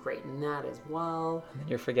 and he was great in that as well. And then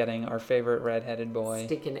you're forgetting our favorite redheaded boy.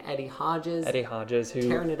 Stinking Eddie Hodges. Eddie Hodges, who...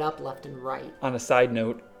 tearing it up left and right. On a side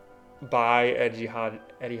note, buy Eddie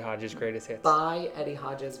Hodges' Greatest Hits. Buy Eddie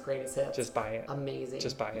Hodges' Greatest Hits. Just buy it. Amazing.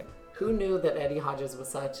 Just buy it. Who knew that Eddie Hodges was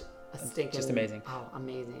such a stinking... Just amazing. Oh,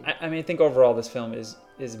 amazing. I mean, I think overall this film is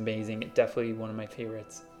amazing. Definitely one of my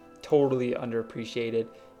favorites. Totally underappreciated.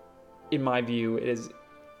 In my view, it is...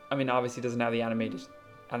 I mean, obviously it doesn't have the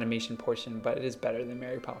animation portion, but it is better than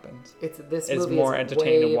Mary Poppins. This movie more is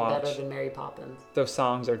entertaining way to watch. better than Mary Poppins. Those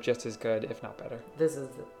songs are just as good, if not better. This is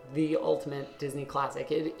the ultimate Disney classic.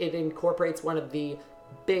 It incorporates one of the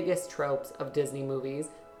biggest tropes of Disney movies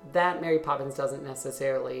that Mary Poppins doesn't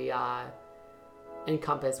necessarily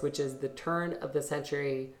encompass, which is the turn of the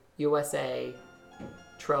century USA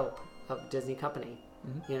trope of Disney company.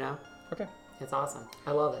 Mm-hmm. You know? Okay. It's awesome.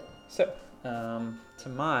 I love it. So, to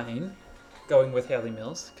mine, going with Hayley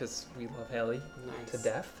Mills, because we love Hayley to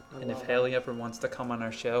death. And if Hayley ever wants to come on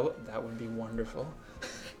our show, that would be wonderful.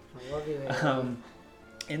 I love you, Hayley.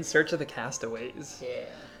 In Search of the Castaways. Yeah.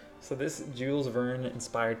 So this Jules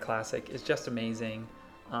Verne-inspired classic is just amazing.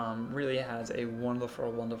 Really has a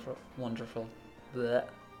wonderful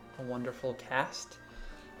cast.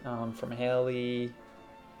 From Hayley...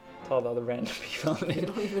 to all the other random people You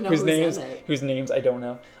don't even know whose names I don't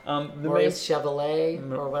know. Maurice Chevalier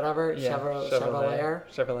or whatever. Yeah,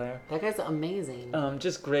 Chevalier. That guy's amazing.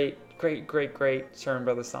 Just great Sherman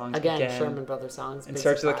Brothers songs. Again, Sherman Brothers songs. In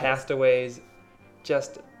Search of the Castaways,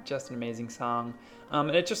 just an amazing song.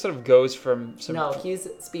 And it just sort of goes from some... No, he's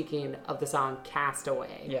speaking of the song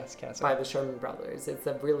Castaway. Yes, Castaway. By the Sherman Brothers. It's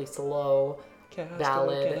a really slow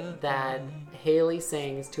ballad that Hayley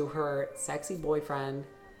sings to her sexy boyfriend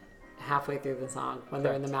halfway through the song when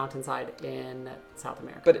they're in the mountainside in South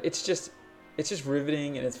America. But it's just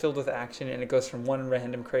riveting, and it's filled with action, and it goes from one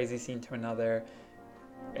random crazy scene to another.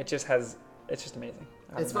 It's just amazing.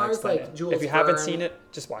 As far as like Jules Verne, if you haven't seen it,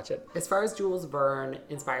 just watch it. As far as Jules Verne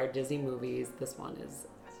inspired Disney movies,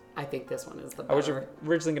 I think this one is the better. I was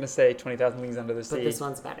originally going to say 20,000 Leagues Under the Sea. But this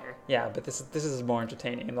one's better. Yeah, but this is more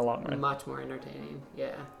entertaining in the long run. Much more entertaining,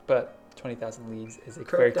 yeah. But 20,000 Leagues is a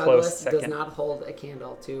Kirk very Douglas close second. Does not hold a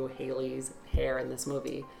candle to Hayley's hair in this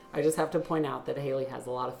movie. I just have to point out that Hayley has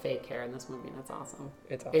a lot of fake hair in this movie, and it's awesome.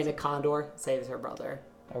 It's awesome. And a condor saves her brother.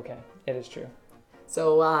 Okay, it is true.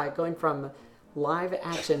 So going from live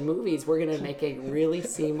action movies, we're going to make a really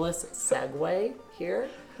seamless segue here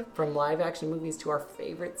from live action movies to our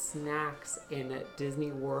favorite snacks in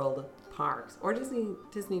Disney World parks, or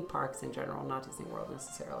Disney parks in general, not Disney World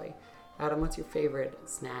necessarily. Adam, what's your favorite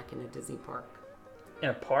snack in a Disney park? In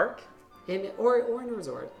a park? Or in a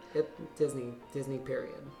resort at Disney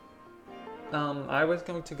period. I was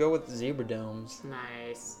going to go with Zebra Domes.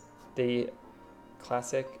 Nice. The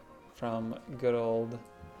classic from good old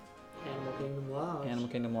Animal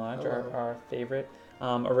Kingdom Lodge. Our favorite.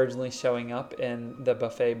 Originally showing up in the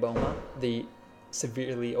buffet Boma, the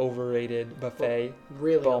severely overrated buffet.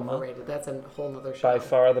 Really Boma. overrated. That's a whole nother show. By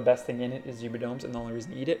far the best thing in it is Zebra Domes, and the only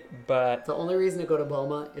reason to eat it. But the only reason to go to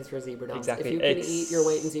Boma is for Zebra Domes. Exactly. If you can eat your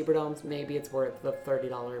weight in Zebra Domes, maybe it's worth the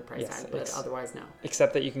 $30 price tag, but otherwise no.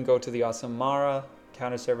 Except that you can go to the Awesome Mara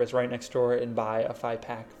counter service right next door and buy a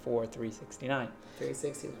 5-pack for $3.69.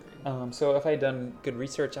 $3.69. So if I had done good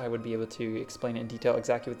research, I would be able to explain it in detail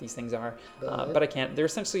exactly what these things are. But I can't. They're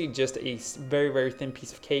essentially just a very, very thin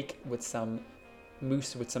piece of cake with some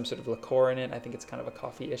mousse with some sort of liqueur in it. I think it's kind of a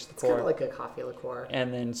coffee-ish liqueur. It's kind of like a coffee liqueur.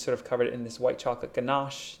 And then sort of covered in this white chocolate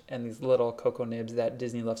ganache and these little cocoa nibs that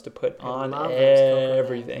Disney loves to put on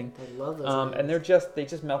everything. I love those and they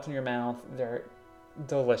just melt in your mouth. They're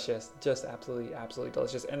delicious, just absolutely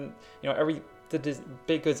delicious. And the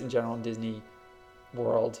baked goods in general in Disney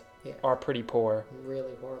World are pretty poor,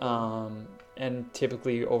 really horrible, and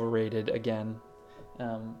typically overrated again.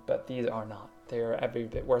 But these are not. They are every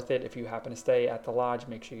bit worth it. If you happen to stay at the lodge,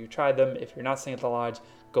 make sure you try them. If you're not staying at the lodge,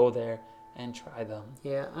 go there and try them.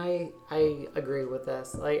 Yeah, I agree with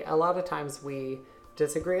this. Like, a lot of times we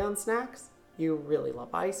disagree on snacks, you really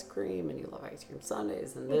love ice cream and you love ice cream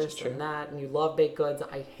sundaes and Which is this true. and that and you love baked goods.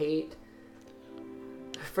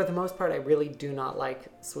 For the most part, I really do not like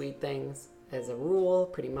sweet things as a rule.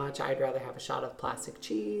 Pretty much, I'd rather have a shot of plastic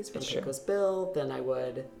cheese from It's true. Pecos Bill than I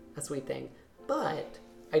would a sweet thing. But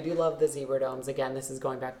I do love the zebra domes. Again, this is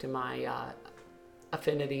going back to my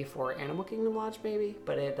affinity for Animal Kingdom Lodge, maybe,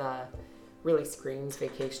 but it really screams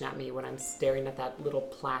vacation at me when I'm staring at that little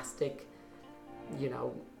plastic,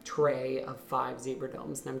 tray of 5 zebra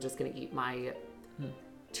domes, and I'm just gonna eat my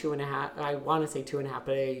 2.5. I want to say 2.5,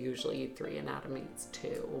 but I usually eat 3, and Adam eats 2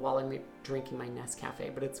 while I'm drinking my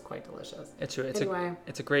Nescafe. But it's quite delicious. It's true. Anyway.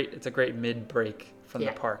 It's a great mid break from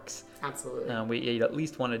the parks. Absolutely. We eat at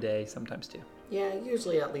least one a day, sometimes 2. Yeah,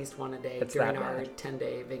 usually at least one a day It's during that our bad.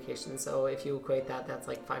 10-day vacation. So if you equate that, that's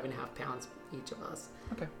like 5.5 pounds each of us.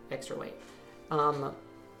 Okay. Extra weight. All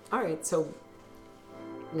right, so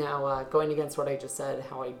now going against what I just said,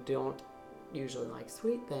 how I don't usually like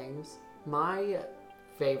sweet things, my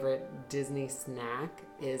favorite Disney snack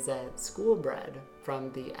is a school bread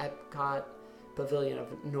from the Epcot Pavilion of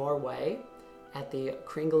Norway at the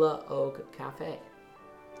Kringla Oak Cafe.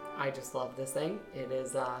 I just love this thing. It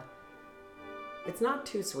is, it's not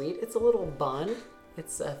too sweet. It's a little bun.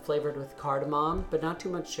 It's flavored with cardamom, but not too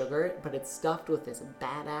much sugar, but it's stuffed with this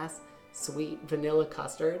badass sweet vanilla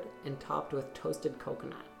custard and topped with toasted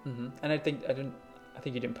coconut. Mm-hmm. And I think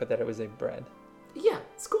you didn't put that it was a bread. Yeah,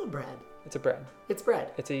 school bread. It's a bread. It's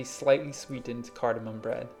bread. It's a slightly sweetened cardamom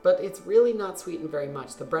bread. But it's really not sweetened very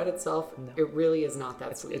much. The bread itself, No. it really is not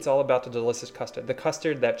that sweet. It's all about the delicious custard. The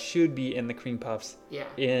custard that should be in the cream puffs Yeah.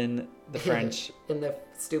 in the French. In the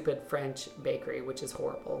stupid French bakery, which is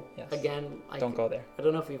horrible. Yes. Again, Don't go there. I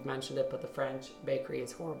don't know if we've mentioned it, but the French bakery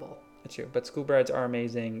is horrible. It's true. But school breads are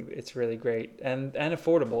amazing. It's really great and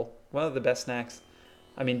affordable. One of the best snacks.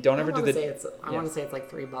 I mean, don't ever do the... I want to say it's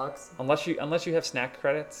like $3. Unless you have snack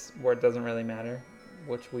credits where it doesn't really matter,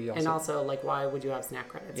 which we also... And also, like, why would you have snack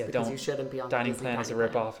credits? Yeah, because don't. you shouldn't be on Dining the Disney plan is a dining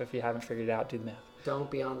plan. ripoff. If you haven't figured it out, do the math.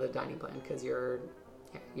 Don't be on the dining plan because you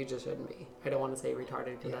just shouldn't be. I don't want to say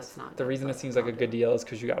retarded because that's not. The reason it seems like a good deal is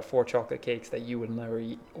because you got 4 chocolate cakes that you would never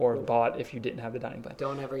eat or bought if you didn't have the dining plan.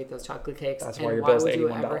 Don't ever eat those chocolate cakes. That's and why your why bill's would you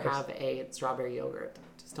 $81. ever have a strawberry yogurt?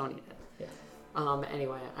 Just don't eat it. Yeah.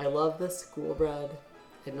 Anyway, I love the school bread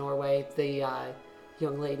in Norway. The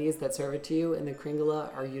young ladies that serve it to you in the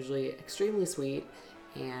Kringla are usually extremely sweet.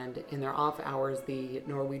 And in their off hours, the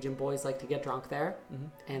Norwegian boys like to get drunk there.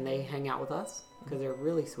 Mm-hmm. And they hang out with us because they're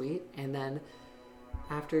really sweet. And then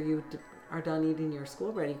after you are done eating your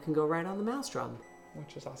school bread, you can go right on the Maelstrom,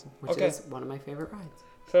 Which is awesome. which Okay. is one of my favorite rides.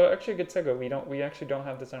 So actually, good segue. We actually don't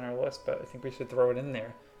have this on our list, but I think we should throw it in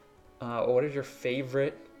there. What is your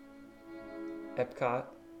favorite Epcot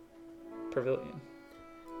pavilion?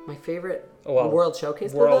 My favorite Well, World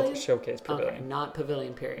Showcase World Pavilion? Showcase Okay, Pavilion. not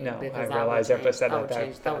Pavilion period. No, because I that realized would after I change, said that would that,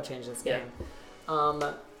 change, that- that would change this yeah. game. On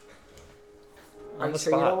Are you the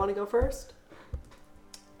sure you spot. don't want to go first?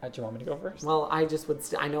 Do you want me to go first? Well, I just would.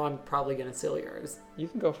 I know I'm probably going to steal yours. You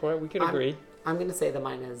can go for it. We could I'm- agree. I'm going to say that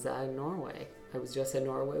mine is Norway. I was just in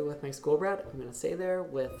Norway with my school bread. I'm going to stay there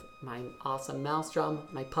with my awesome Maelstrom,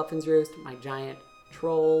 my Puffin's Roost, my giant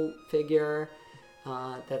troll figure,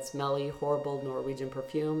 that smelly, horrible Norwegian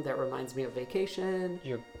perfume that reminds me of vacation.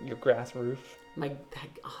 Your grass roof. That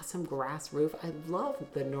awesome grass roof. I love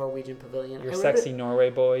the Norwegian pavilion. Your I would- sexy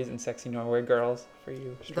Norway boys and sexy Norway girls for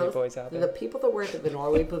you straight boys out The there. people that work at the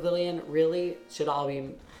Norway pavilion really should all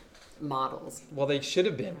be models. Well, they should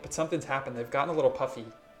have been, but something's happened. They've gotten a little puffy.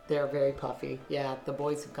 They're very puffy. Yeah, the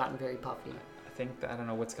boys have gotten very puffy. I don't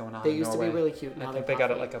know what's going on They in used to Norway. be really cute. Now I they're think they got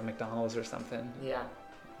it puffy. like a McDonald's or something. Yeah,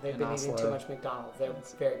 they've in been eating Oslo. too much McDonald's. They're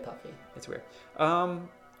very puffy. It's weird.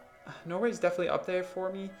 Norway's definitely up there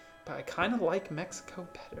for me, but I kind of like Mexico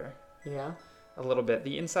better. Yeah. A little bit.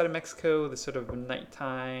 The inside of Mexico, the sort of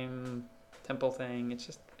nighttime temple thing, it's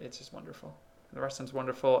just wonderful. The restaurant's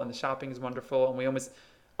wonderful, and the shopping is wonderful, and we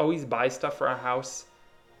always buy stuff for our house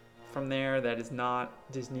from there that is not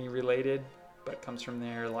Disney related, but comes from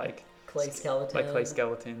there, like Clay skeletons. like clay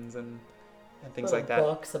skeletons and things little like that.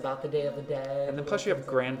 Books about the Day of the Dead. And then plus you have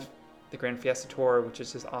the Grand Fiesta Tour, which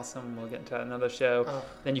is just awesome. We'll get into that in another show. Oh,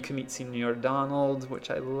 Then you can meet Senor Donald, which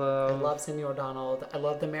I I love. love Senor Donald. I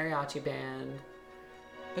love the mariachi band.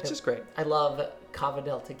 It's just great. I love Cava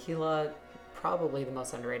del Tequila. Probably the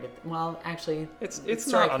most underrated. Well, actually, It's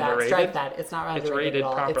strike not that. underrated. Strike that. It's not It's underrated rated at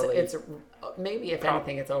all. properly. It's maybe if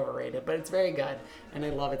anything, it's overrated, but it's very good, and I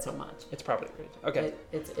love it so much. It's properly rated. Okay.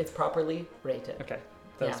 It's properly rated. Okay.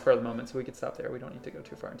 That's Yeah. for the moment, so we can stop there. We don't need to go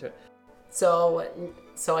too far into it. So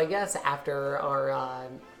I guess after our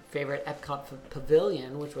favorite Epcot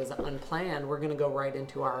pavilion, which was unplanned, we're gonna go right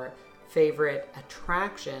into our favorite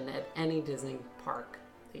attraction at any Disney park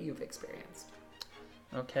that you've experienced?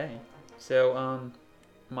 Okay. So,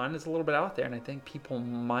 mine is a little bit out there, and I think people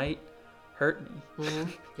might hurt me.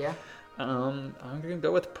 Yeah. I'm going to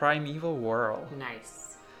go with Primeval Whirl.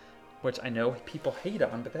 Nice. Which I know people hate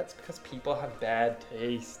on, but that's because people have bad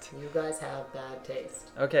taste. You guys have bad taste.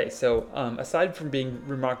 Okay, so aside from being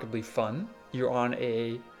remarkably fun, you're on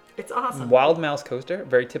it's awesome. Wild Mouse coaster,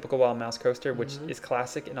 very typical Wild Mouse coaster, which is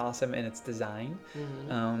classic and awesome in its design.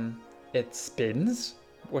 It spins,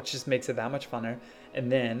 which just makes it that much funner.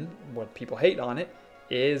 And then what people hate on it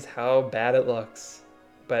is how bad it looks.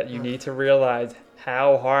 But you need to realize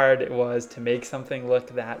how hard it was to make something look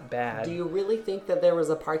that bad. Do you really think that there was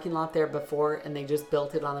a parking lot there before and they just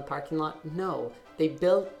built it on the parking lot? No, they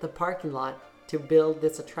built the parking lot to build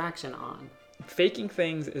this attraction on. Faking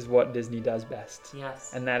things is what Disney does best.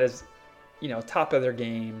 Yes. And that is, top of their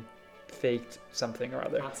game, faked something or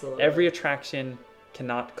other. Absolutely. Every attraction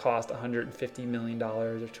cannot cost $150 million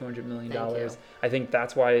or $200 million. I think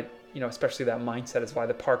that's why, especially that mindset is why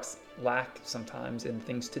the parks lack sometimes in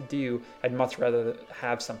things to do. I'd much rather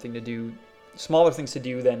have something to do, smaller things to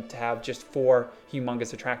do than to have just 4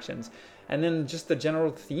 humongous attractions. And then just the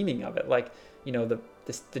general theming of it, like,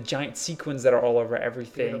 the giant sequins that are all over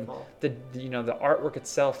everything. Beautiful. The artwork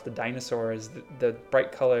itself, the dinosaurs, the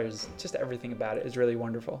bright colors, just everything about it is really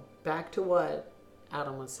wonderful. Back to what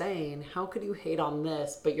Adam was saying, how could you hate on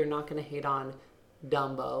this, but you're not going to hate on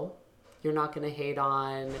Dumbo? You're not going to hate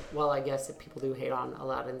on, well, I guess if people do hate on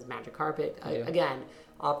Aladdin's Magic Carpet. Yeah. Again,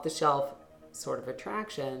 off-the-shelf sort of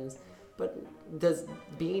attractions, but does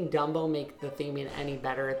being Dumbo make the theming any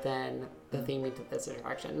better than the theming to this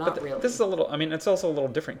attraction? Not really. This is it's also a little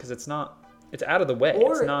different because it's out of the way.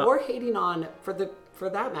 Or hating on, for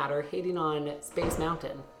that matter, hating on Space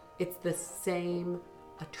Mountain. It's the same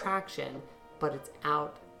attraction, but it's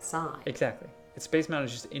outside. Exactly. Space Mountain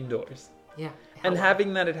is just indoors. Yeah. And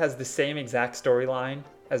having that it has the same exact storyline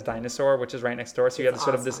as Dinosaur, which is right next door. So you have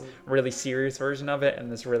sort of this really serious version of it and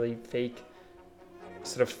this really fake,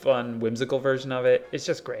 sort of fun, whimsical version of it. It's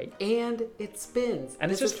just great. And it spins. And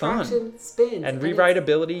it's just fun. Spins. And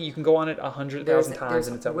rewritability, you can go on it 100,000 times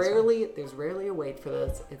and it's always fun. There's rarely a wait for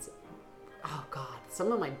this. Oh God,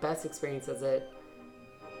 some of my best experiences at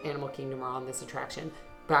Animal Kingdom are on this attraction.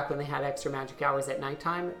 Back when they had extra magic hours at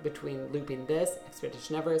nighttime between looping this,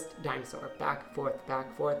 Expedition Everest, Dinosaur, back,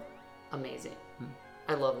 forth, amazing.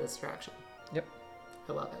 I love this attraction. Yep.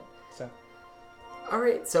 I love it. So. All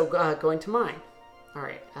right, so going to mine. All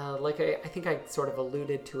right, like I think I sort of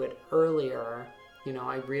alluded to it earlier.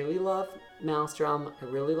 I really love Maelstrom. I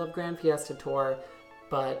really love Grand Fiesta Tour.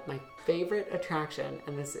 But my favorite attraction,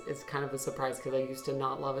 and this is kind of a surprise because I used to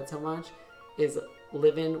not love it so much, is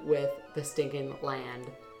Living with the Stinking Land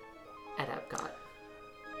at Epcot.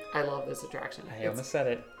 I love this attraction. I almost said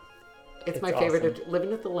it. It's my favorite. Awesome.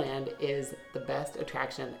 Living with the Land is the best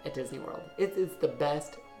attraction at Disney World. It is the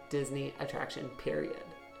best Disney attraction, period.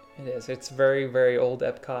 It is. It's very, very old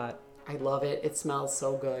Epcot. I love it. It smells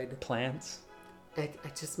so good. Plants. It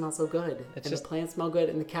just smells so good. The plants smell good.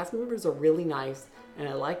 And the cast members are really nice. And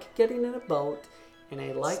I like getting in a boat. And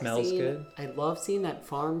I like good. I love seeing that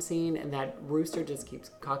farm scene. And that rooster just keeps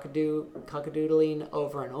cockadoodling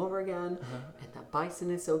over and over again. And that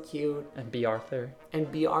bison is so cute. And B. Arthur.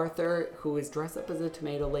 Who is dressed up as a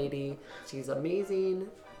tomato lady. She's amazing.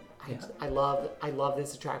 I love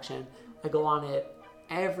this attraction. I go on it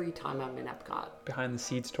every time I'm in Epcot. Behind the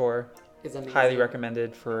Seeds tour is amazing. Highly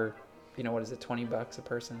recommended for, what is it, $20 a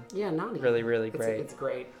person? Yeah, not even. Really, really great. It's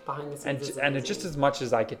great. Behind the scenes and it's just as much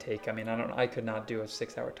as I could take. I could not do a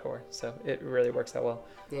 6-hour tour, so it really works out well.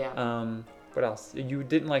 Yeah. What else? You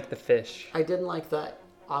didn't like the fish. I didn't like the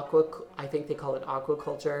I think they call it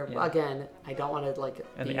aquaculture. Yeah. Again, I don't want to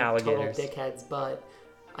and be the alligators. Total dickheads, but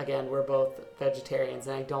again, we're both vegetarians,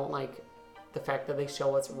 and I don't like the fact that they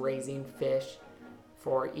show us raising fish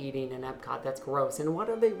for eating in Epcot. That's gross. And what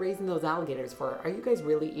are they raising those alligators for? Are you guys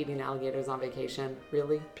really eating alligators on vacation?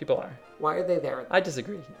 Really? People are. Why are they there? I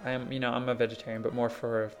disagree. I'm a vegetarian, but more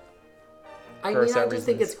for I just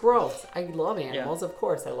think it's gross. I love animals, of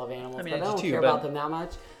course. I love animals, but I don't care about them that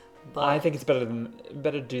much. But I think it's better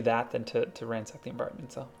to do that than to ransack the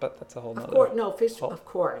environment. So, but that's a whole nother. Fish. Of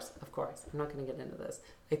course. I'm not going to get into this.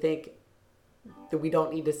 I think that we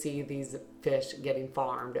don't need to see these fish getting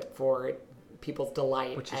farmed for people's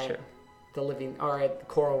delight, which is true. The living or at the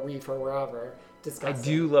coral reef or wherever. Disgusting. I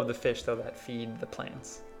do love the fish though that feed the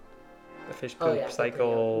plants. The fish poop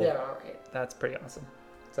cycle. They're all right. That's pretty awesome.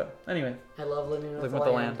 So anyway, I love living with the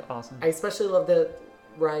land. Awesome. I especially love the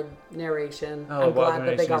ride narration. Oh, I'm Wild glad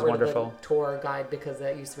that they Narration got is rid wonderful. of the tour guide because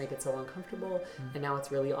that used to make it so uncomfortable, and now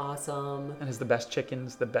it's really awesome. And has the best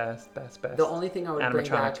chickens, the best. The only thing I would bring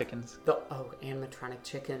animatronic back, chickens. animatronic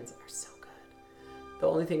chickens are so good. The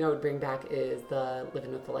only thing I would bring back is the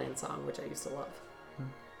 "Living with the Land" song, which I used to love.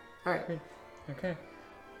 All right. Okay.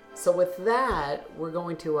 So with that, we're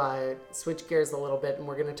going to switch gears a little bit, and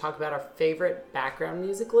we're going to talk about our favorite background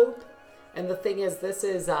music loop. And the thing is, this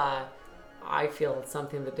is, I feel it's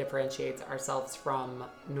something that differentiates ourselves from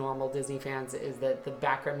normal Disney fans, is that the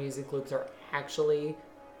background music loops are actually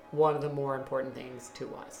one of the more important things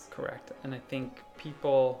to us. Correct. And I think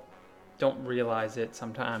people don't realize it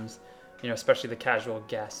sometimes, especially the casual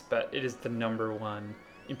guest, but it is the number one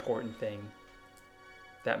important thing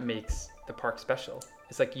that makes the park special.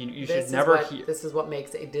 It's like you should never hear. This is what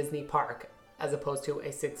makes a Disney park as opposed to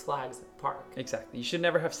a Six Flags park. Exactly. You should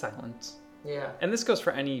never have silence. Yeah. And this goes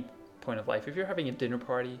for any point of life. If you're having a dinner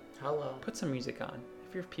party, hello, put some music on.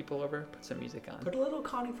 If you have people over, put some music on. Put a little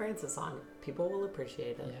Connie Francis on. People will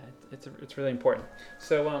appreciate it. Yeah, it's really important.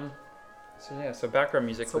 So background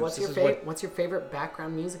music. So what's your favorite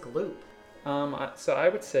background music loop? So I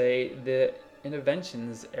would say the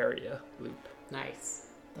Interventions area loop. Nice.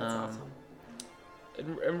 That's awesome.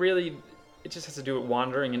 And really, it just has to do with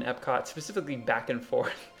wandering in Epcot, specifically back and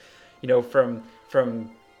forth.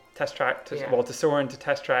 From Test Track to Soarin' to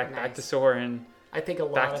Test Track, back to Soarin'. I think a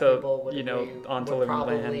lot of people would onto Living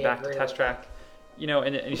Land, back to Test Track.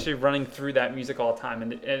 And you should be running through that music all the time,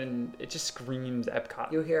 and it just screams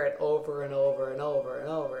Epcot. You hear it over and over and over and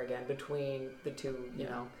over again between the two,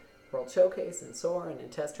 World Showcase and Soarin' and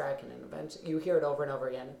Test Track and Intervention. You hear it over and over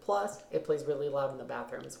again. Plus, it plays really loud in the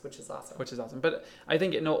bathrooms, which is awesome. But I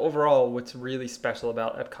think overall, what's really special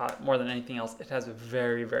about Epcot, more than anything else, it has a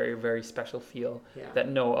very, very, very special feel that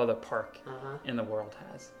no other park in the world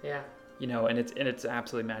has. Yeah. And it's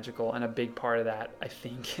absolutely magical, and a big part of that, I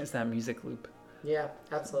think, is that music loop. Yeah,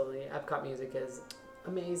 absolutely. Epcot music is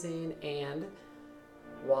amazing, and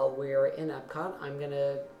while we're in Epcot, I'm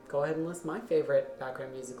gonna go ahead and list my favorite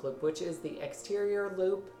background music loop, which is the exterior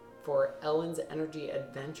loop for Ellen's Energy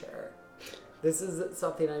Adventure. This is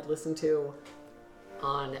something I listen to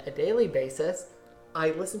on a daily basis.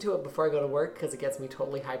 I listen to it before I go to work because it gets me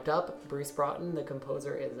totally hyped up. Bruce Broughton, the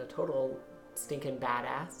composer, is a total stinking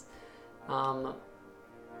badass.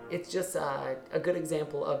 It's just a good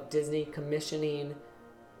example of Disney commissioning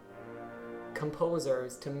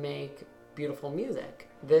composers to make beautiful music.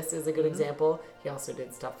 This is a good example. He also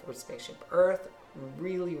did stuff for Spaceship Earth.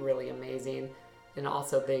 Really, really amazing. And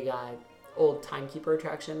also the old Timekeeper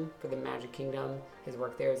attraction for the Magic Kingdom. His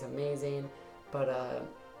work there is amazing. But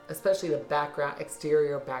especially the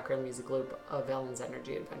exterior background music loop of Ellen's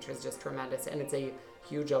Energy Adventure is just tremendous. And it's a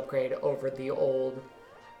huge upgrade over the old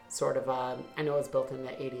sort of, I know it was built in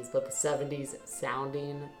the 80s, but the 70s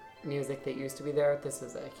sounding music that used to be there. This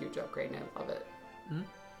is a huge upgrade and I love it. Mm-hmm.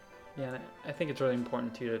 Yeah, and I think it's really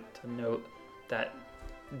important too to note that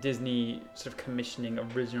Disney sort of commissioning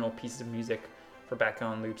original pieces of music for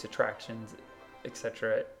background loops, attractions,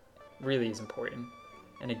 etc. really is important.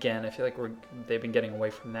 And again, I feel like they've been getting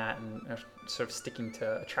away from that and are sort of sticking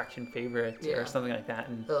to attraction favorites or something like that.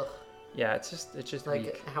 And yeah, it's just like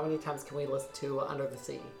weak. How many times can we listen to Under the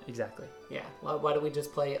Sea? Exactly. Yeah. Why don't we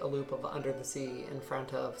just play a loop of Under the Sea in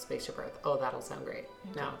front of Spaceship Earth? Oh, that'll sound great.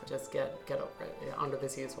 Exactly. No, just get over it. Under the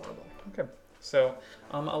Sea is horrible. Okay. So,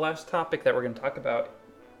 a last topic that we're going to talk about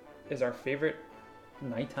is our favorite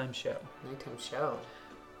nighttime show. Nighttime show.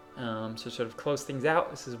 So sort of close things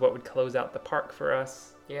out. This is what would close out the park for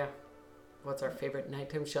us. Yeah. What's our favorite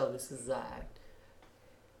nighttime show? This is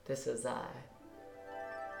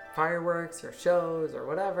fireworks or shows or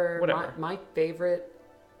whatever. My favorite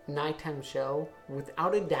nighttime show,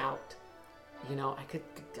 without a doubt, I could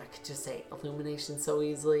just say Illumination so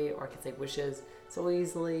easily, or I could say Wishes so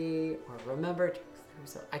easily, or Remember.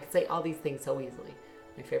 I could say all these things so easily.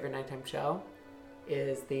 My favorite nighttime show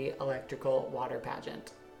is the Electrical Water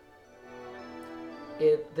Pageant.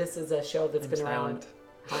 This is a show that's been around.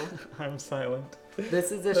 Huh? I'm silent.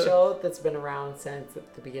 This is a show that's been around since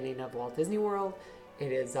the beginning of Walt Disney World.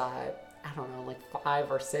 It is, I don't know, like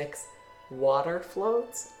 5 or 6 water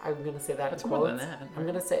floats. I'm going to say that That's in quotes. More than that, right? I'm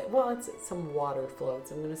going to say, well, it's some water floats.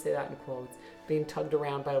 I'm going to say that in quotes. Being tugged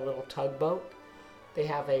around by a little tugboat. They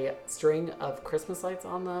have a string of Christmas lights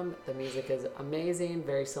on them. The music is amazing,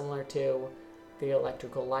 very similar to the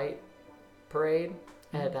Electrical Light Parade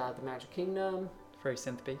at the Magic Kingdom. Very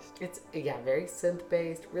synth-based. It's, very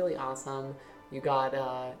synth-based, really awesome. You got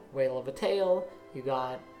Whale of a Tale. You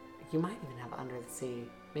might even have Under the Sea.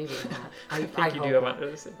 Maybe not. I think you hope do have not.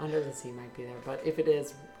 Under the Sea. Under the Sea might be there, but if it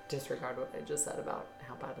is, disregard what I just said about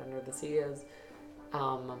how bad Under the Sea is.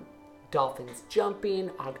 Dolphins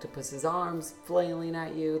jumping, octopus's arms flailing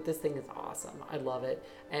at you. This thing is awesome. I love it.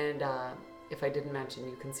 And if I didn't mention,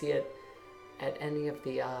 you can see it at any of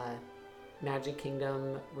the Magic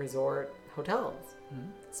Kingdom resort hotels. Mm-hmm.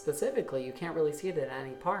 Specifically, you can't really see it at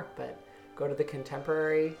any park, but go to the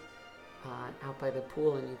Contemporary out by the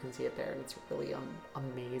pool and you can see it there. And it's really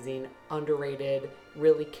amazing, underrated,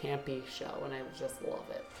 really campy show, and I just love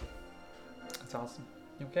it. That's awesome.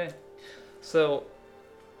 Okay. So,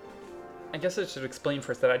 I guess I should explain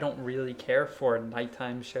first that I don't really care for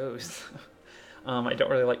nighttime shows. I don't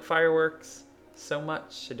really like fireworks so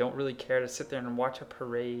much. I don't really care to sit there and watch a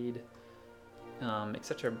parade,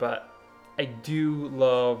 etc. But I do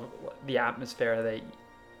love the atmosphere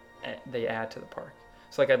they add to the park.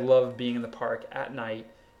 So like I love being in the park at night,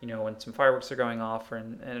 when some fireworks are going off,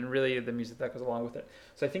 and really the music that goes along with it.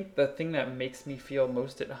 So I think the thing that makes me feel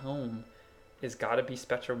most at home is gotta be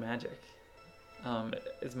SpectroMagic.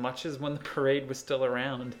 As much as when the parade was still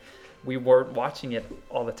around, we weren't watching it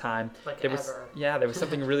all the time. There was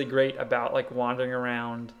something really great about like wandering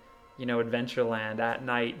around, Adventureland at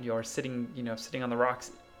night. You're sitting on the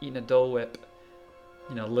rocks, eating a Dole Whip,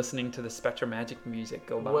 listening to the SpectroMagic music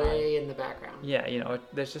go by. Way in the background. Yeah,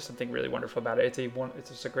 there's just something really wonderful about it. It's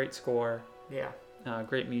just a great score. Yeah.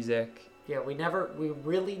 Great music. Yeah, we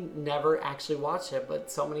really never actually watched it, but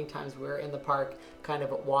so many times we were in the park kind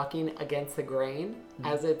of walking against the grain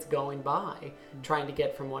as it's going by, trying to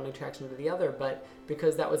get from one attraction to the other. But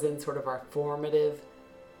because that was in sort of our formative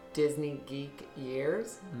Disney geek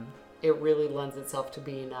years, it really lends itself to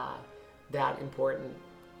being that important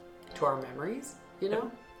to our memories,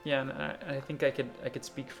 Yeah, and I think I could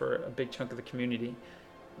speak for a big chunk of the community.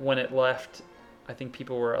 When it left, I think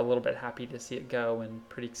people were a little bit happy to see it go and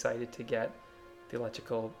pretty excited to get the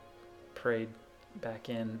electrical parade back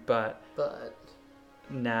in, but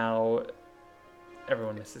now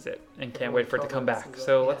everyone misses it and can't wait for it to come back.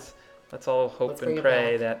 So let's all hope and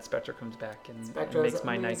pray that Spectro comes back and makes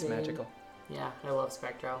my nights magical. Yeah, I love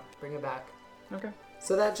Spectro. Bring it back. Okay.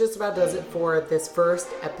 So that just about does it for this first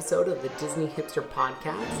episode of the Disney Hipster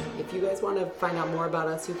Podcast. If you guys want to find out more about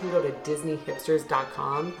us, you can go to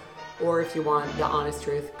DisneyHipsters.com. Or if you want the honest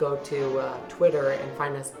truth, go to Twitter and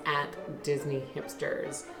find us at Disney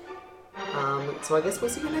Hipsters. So I guess we'll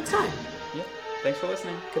see you next time. Yep. Thanks for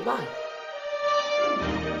listening. Goodbye.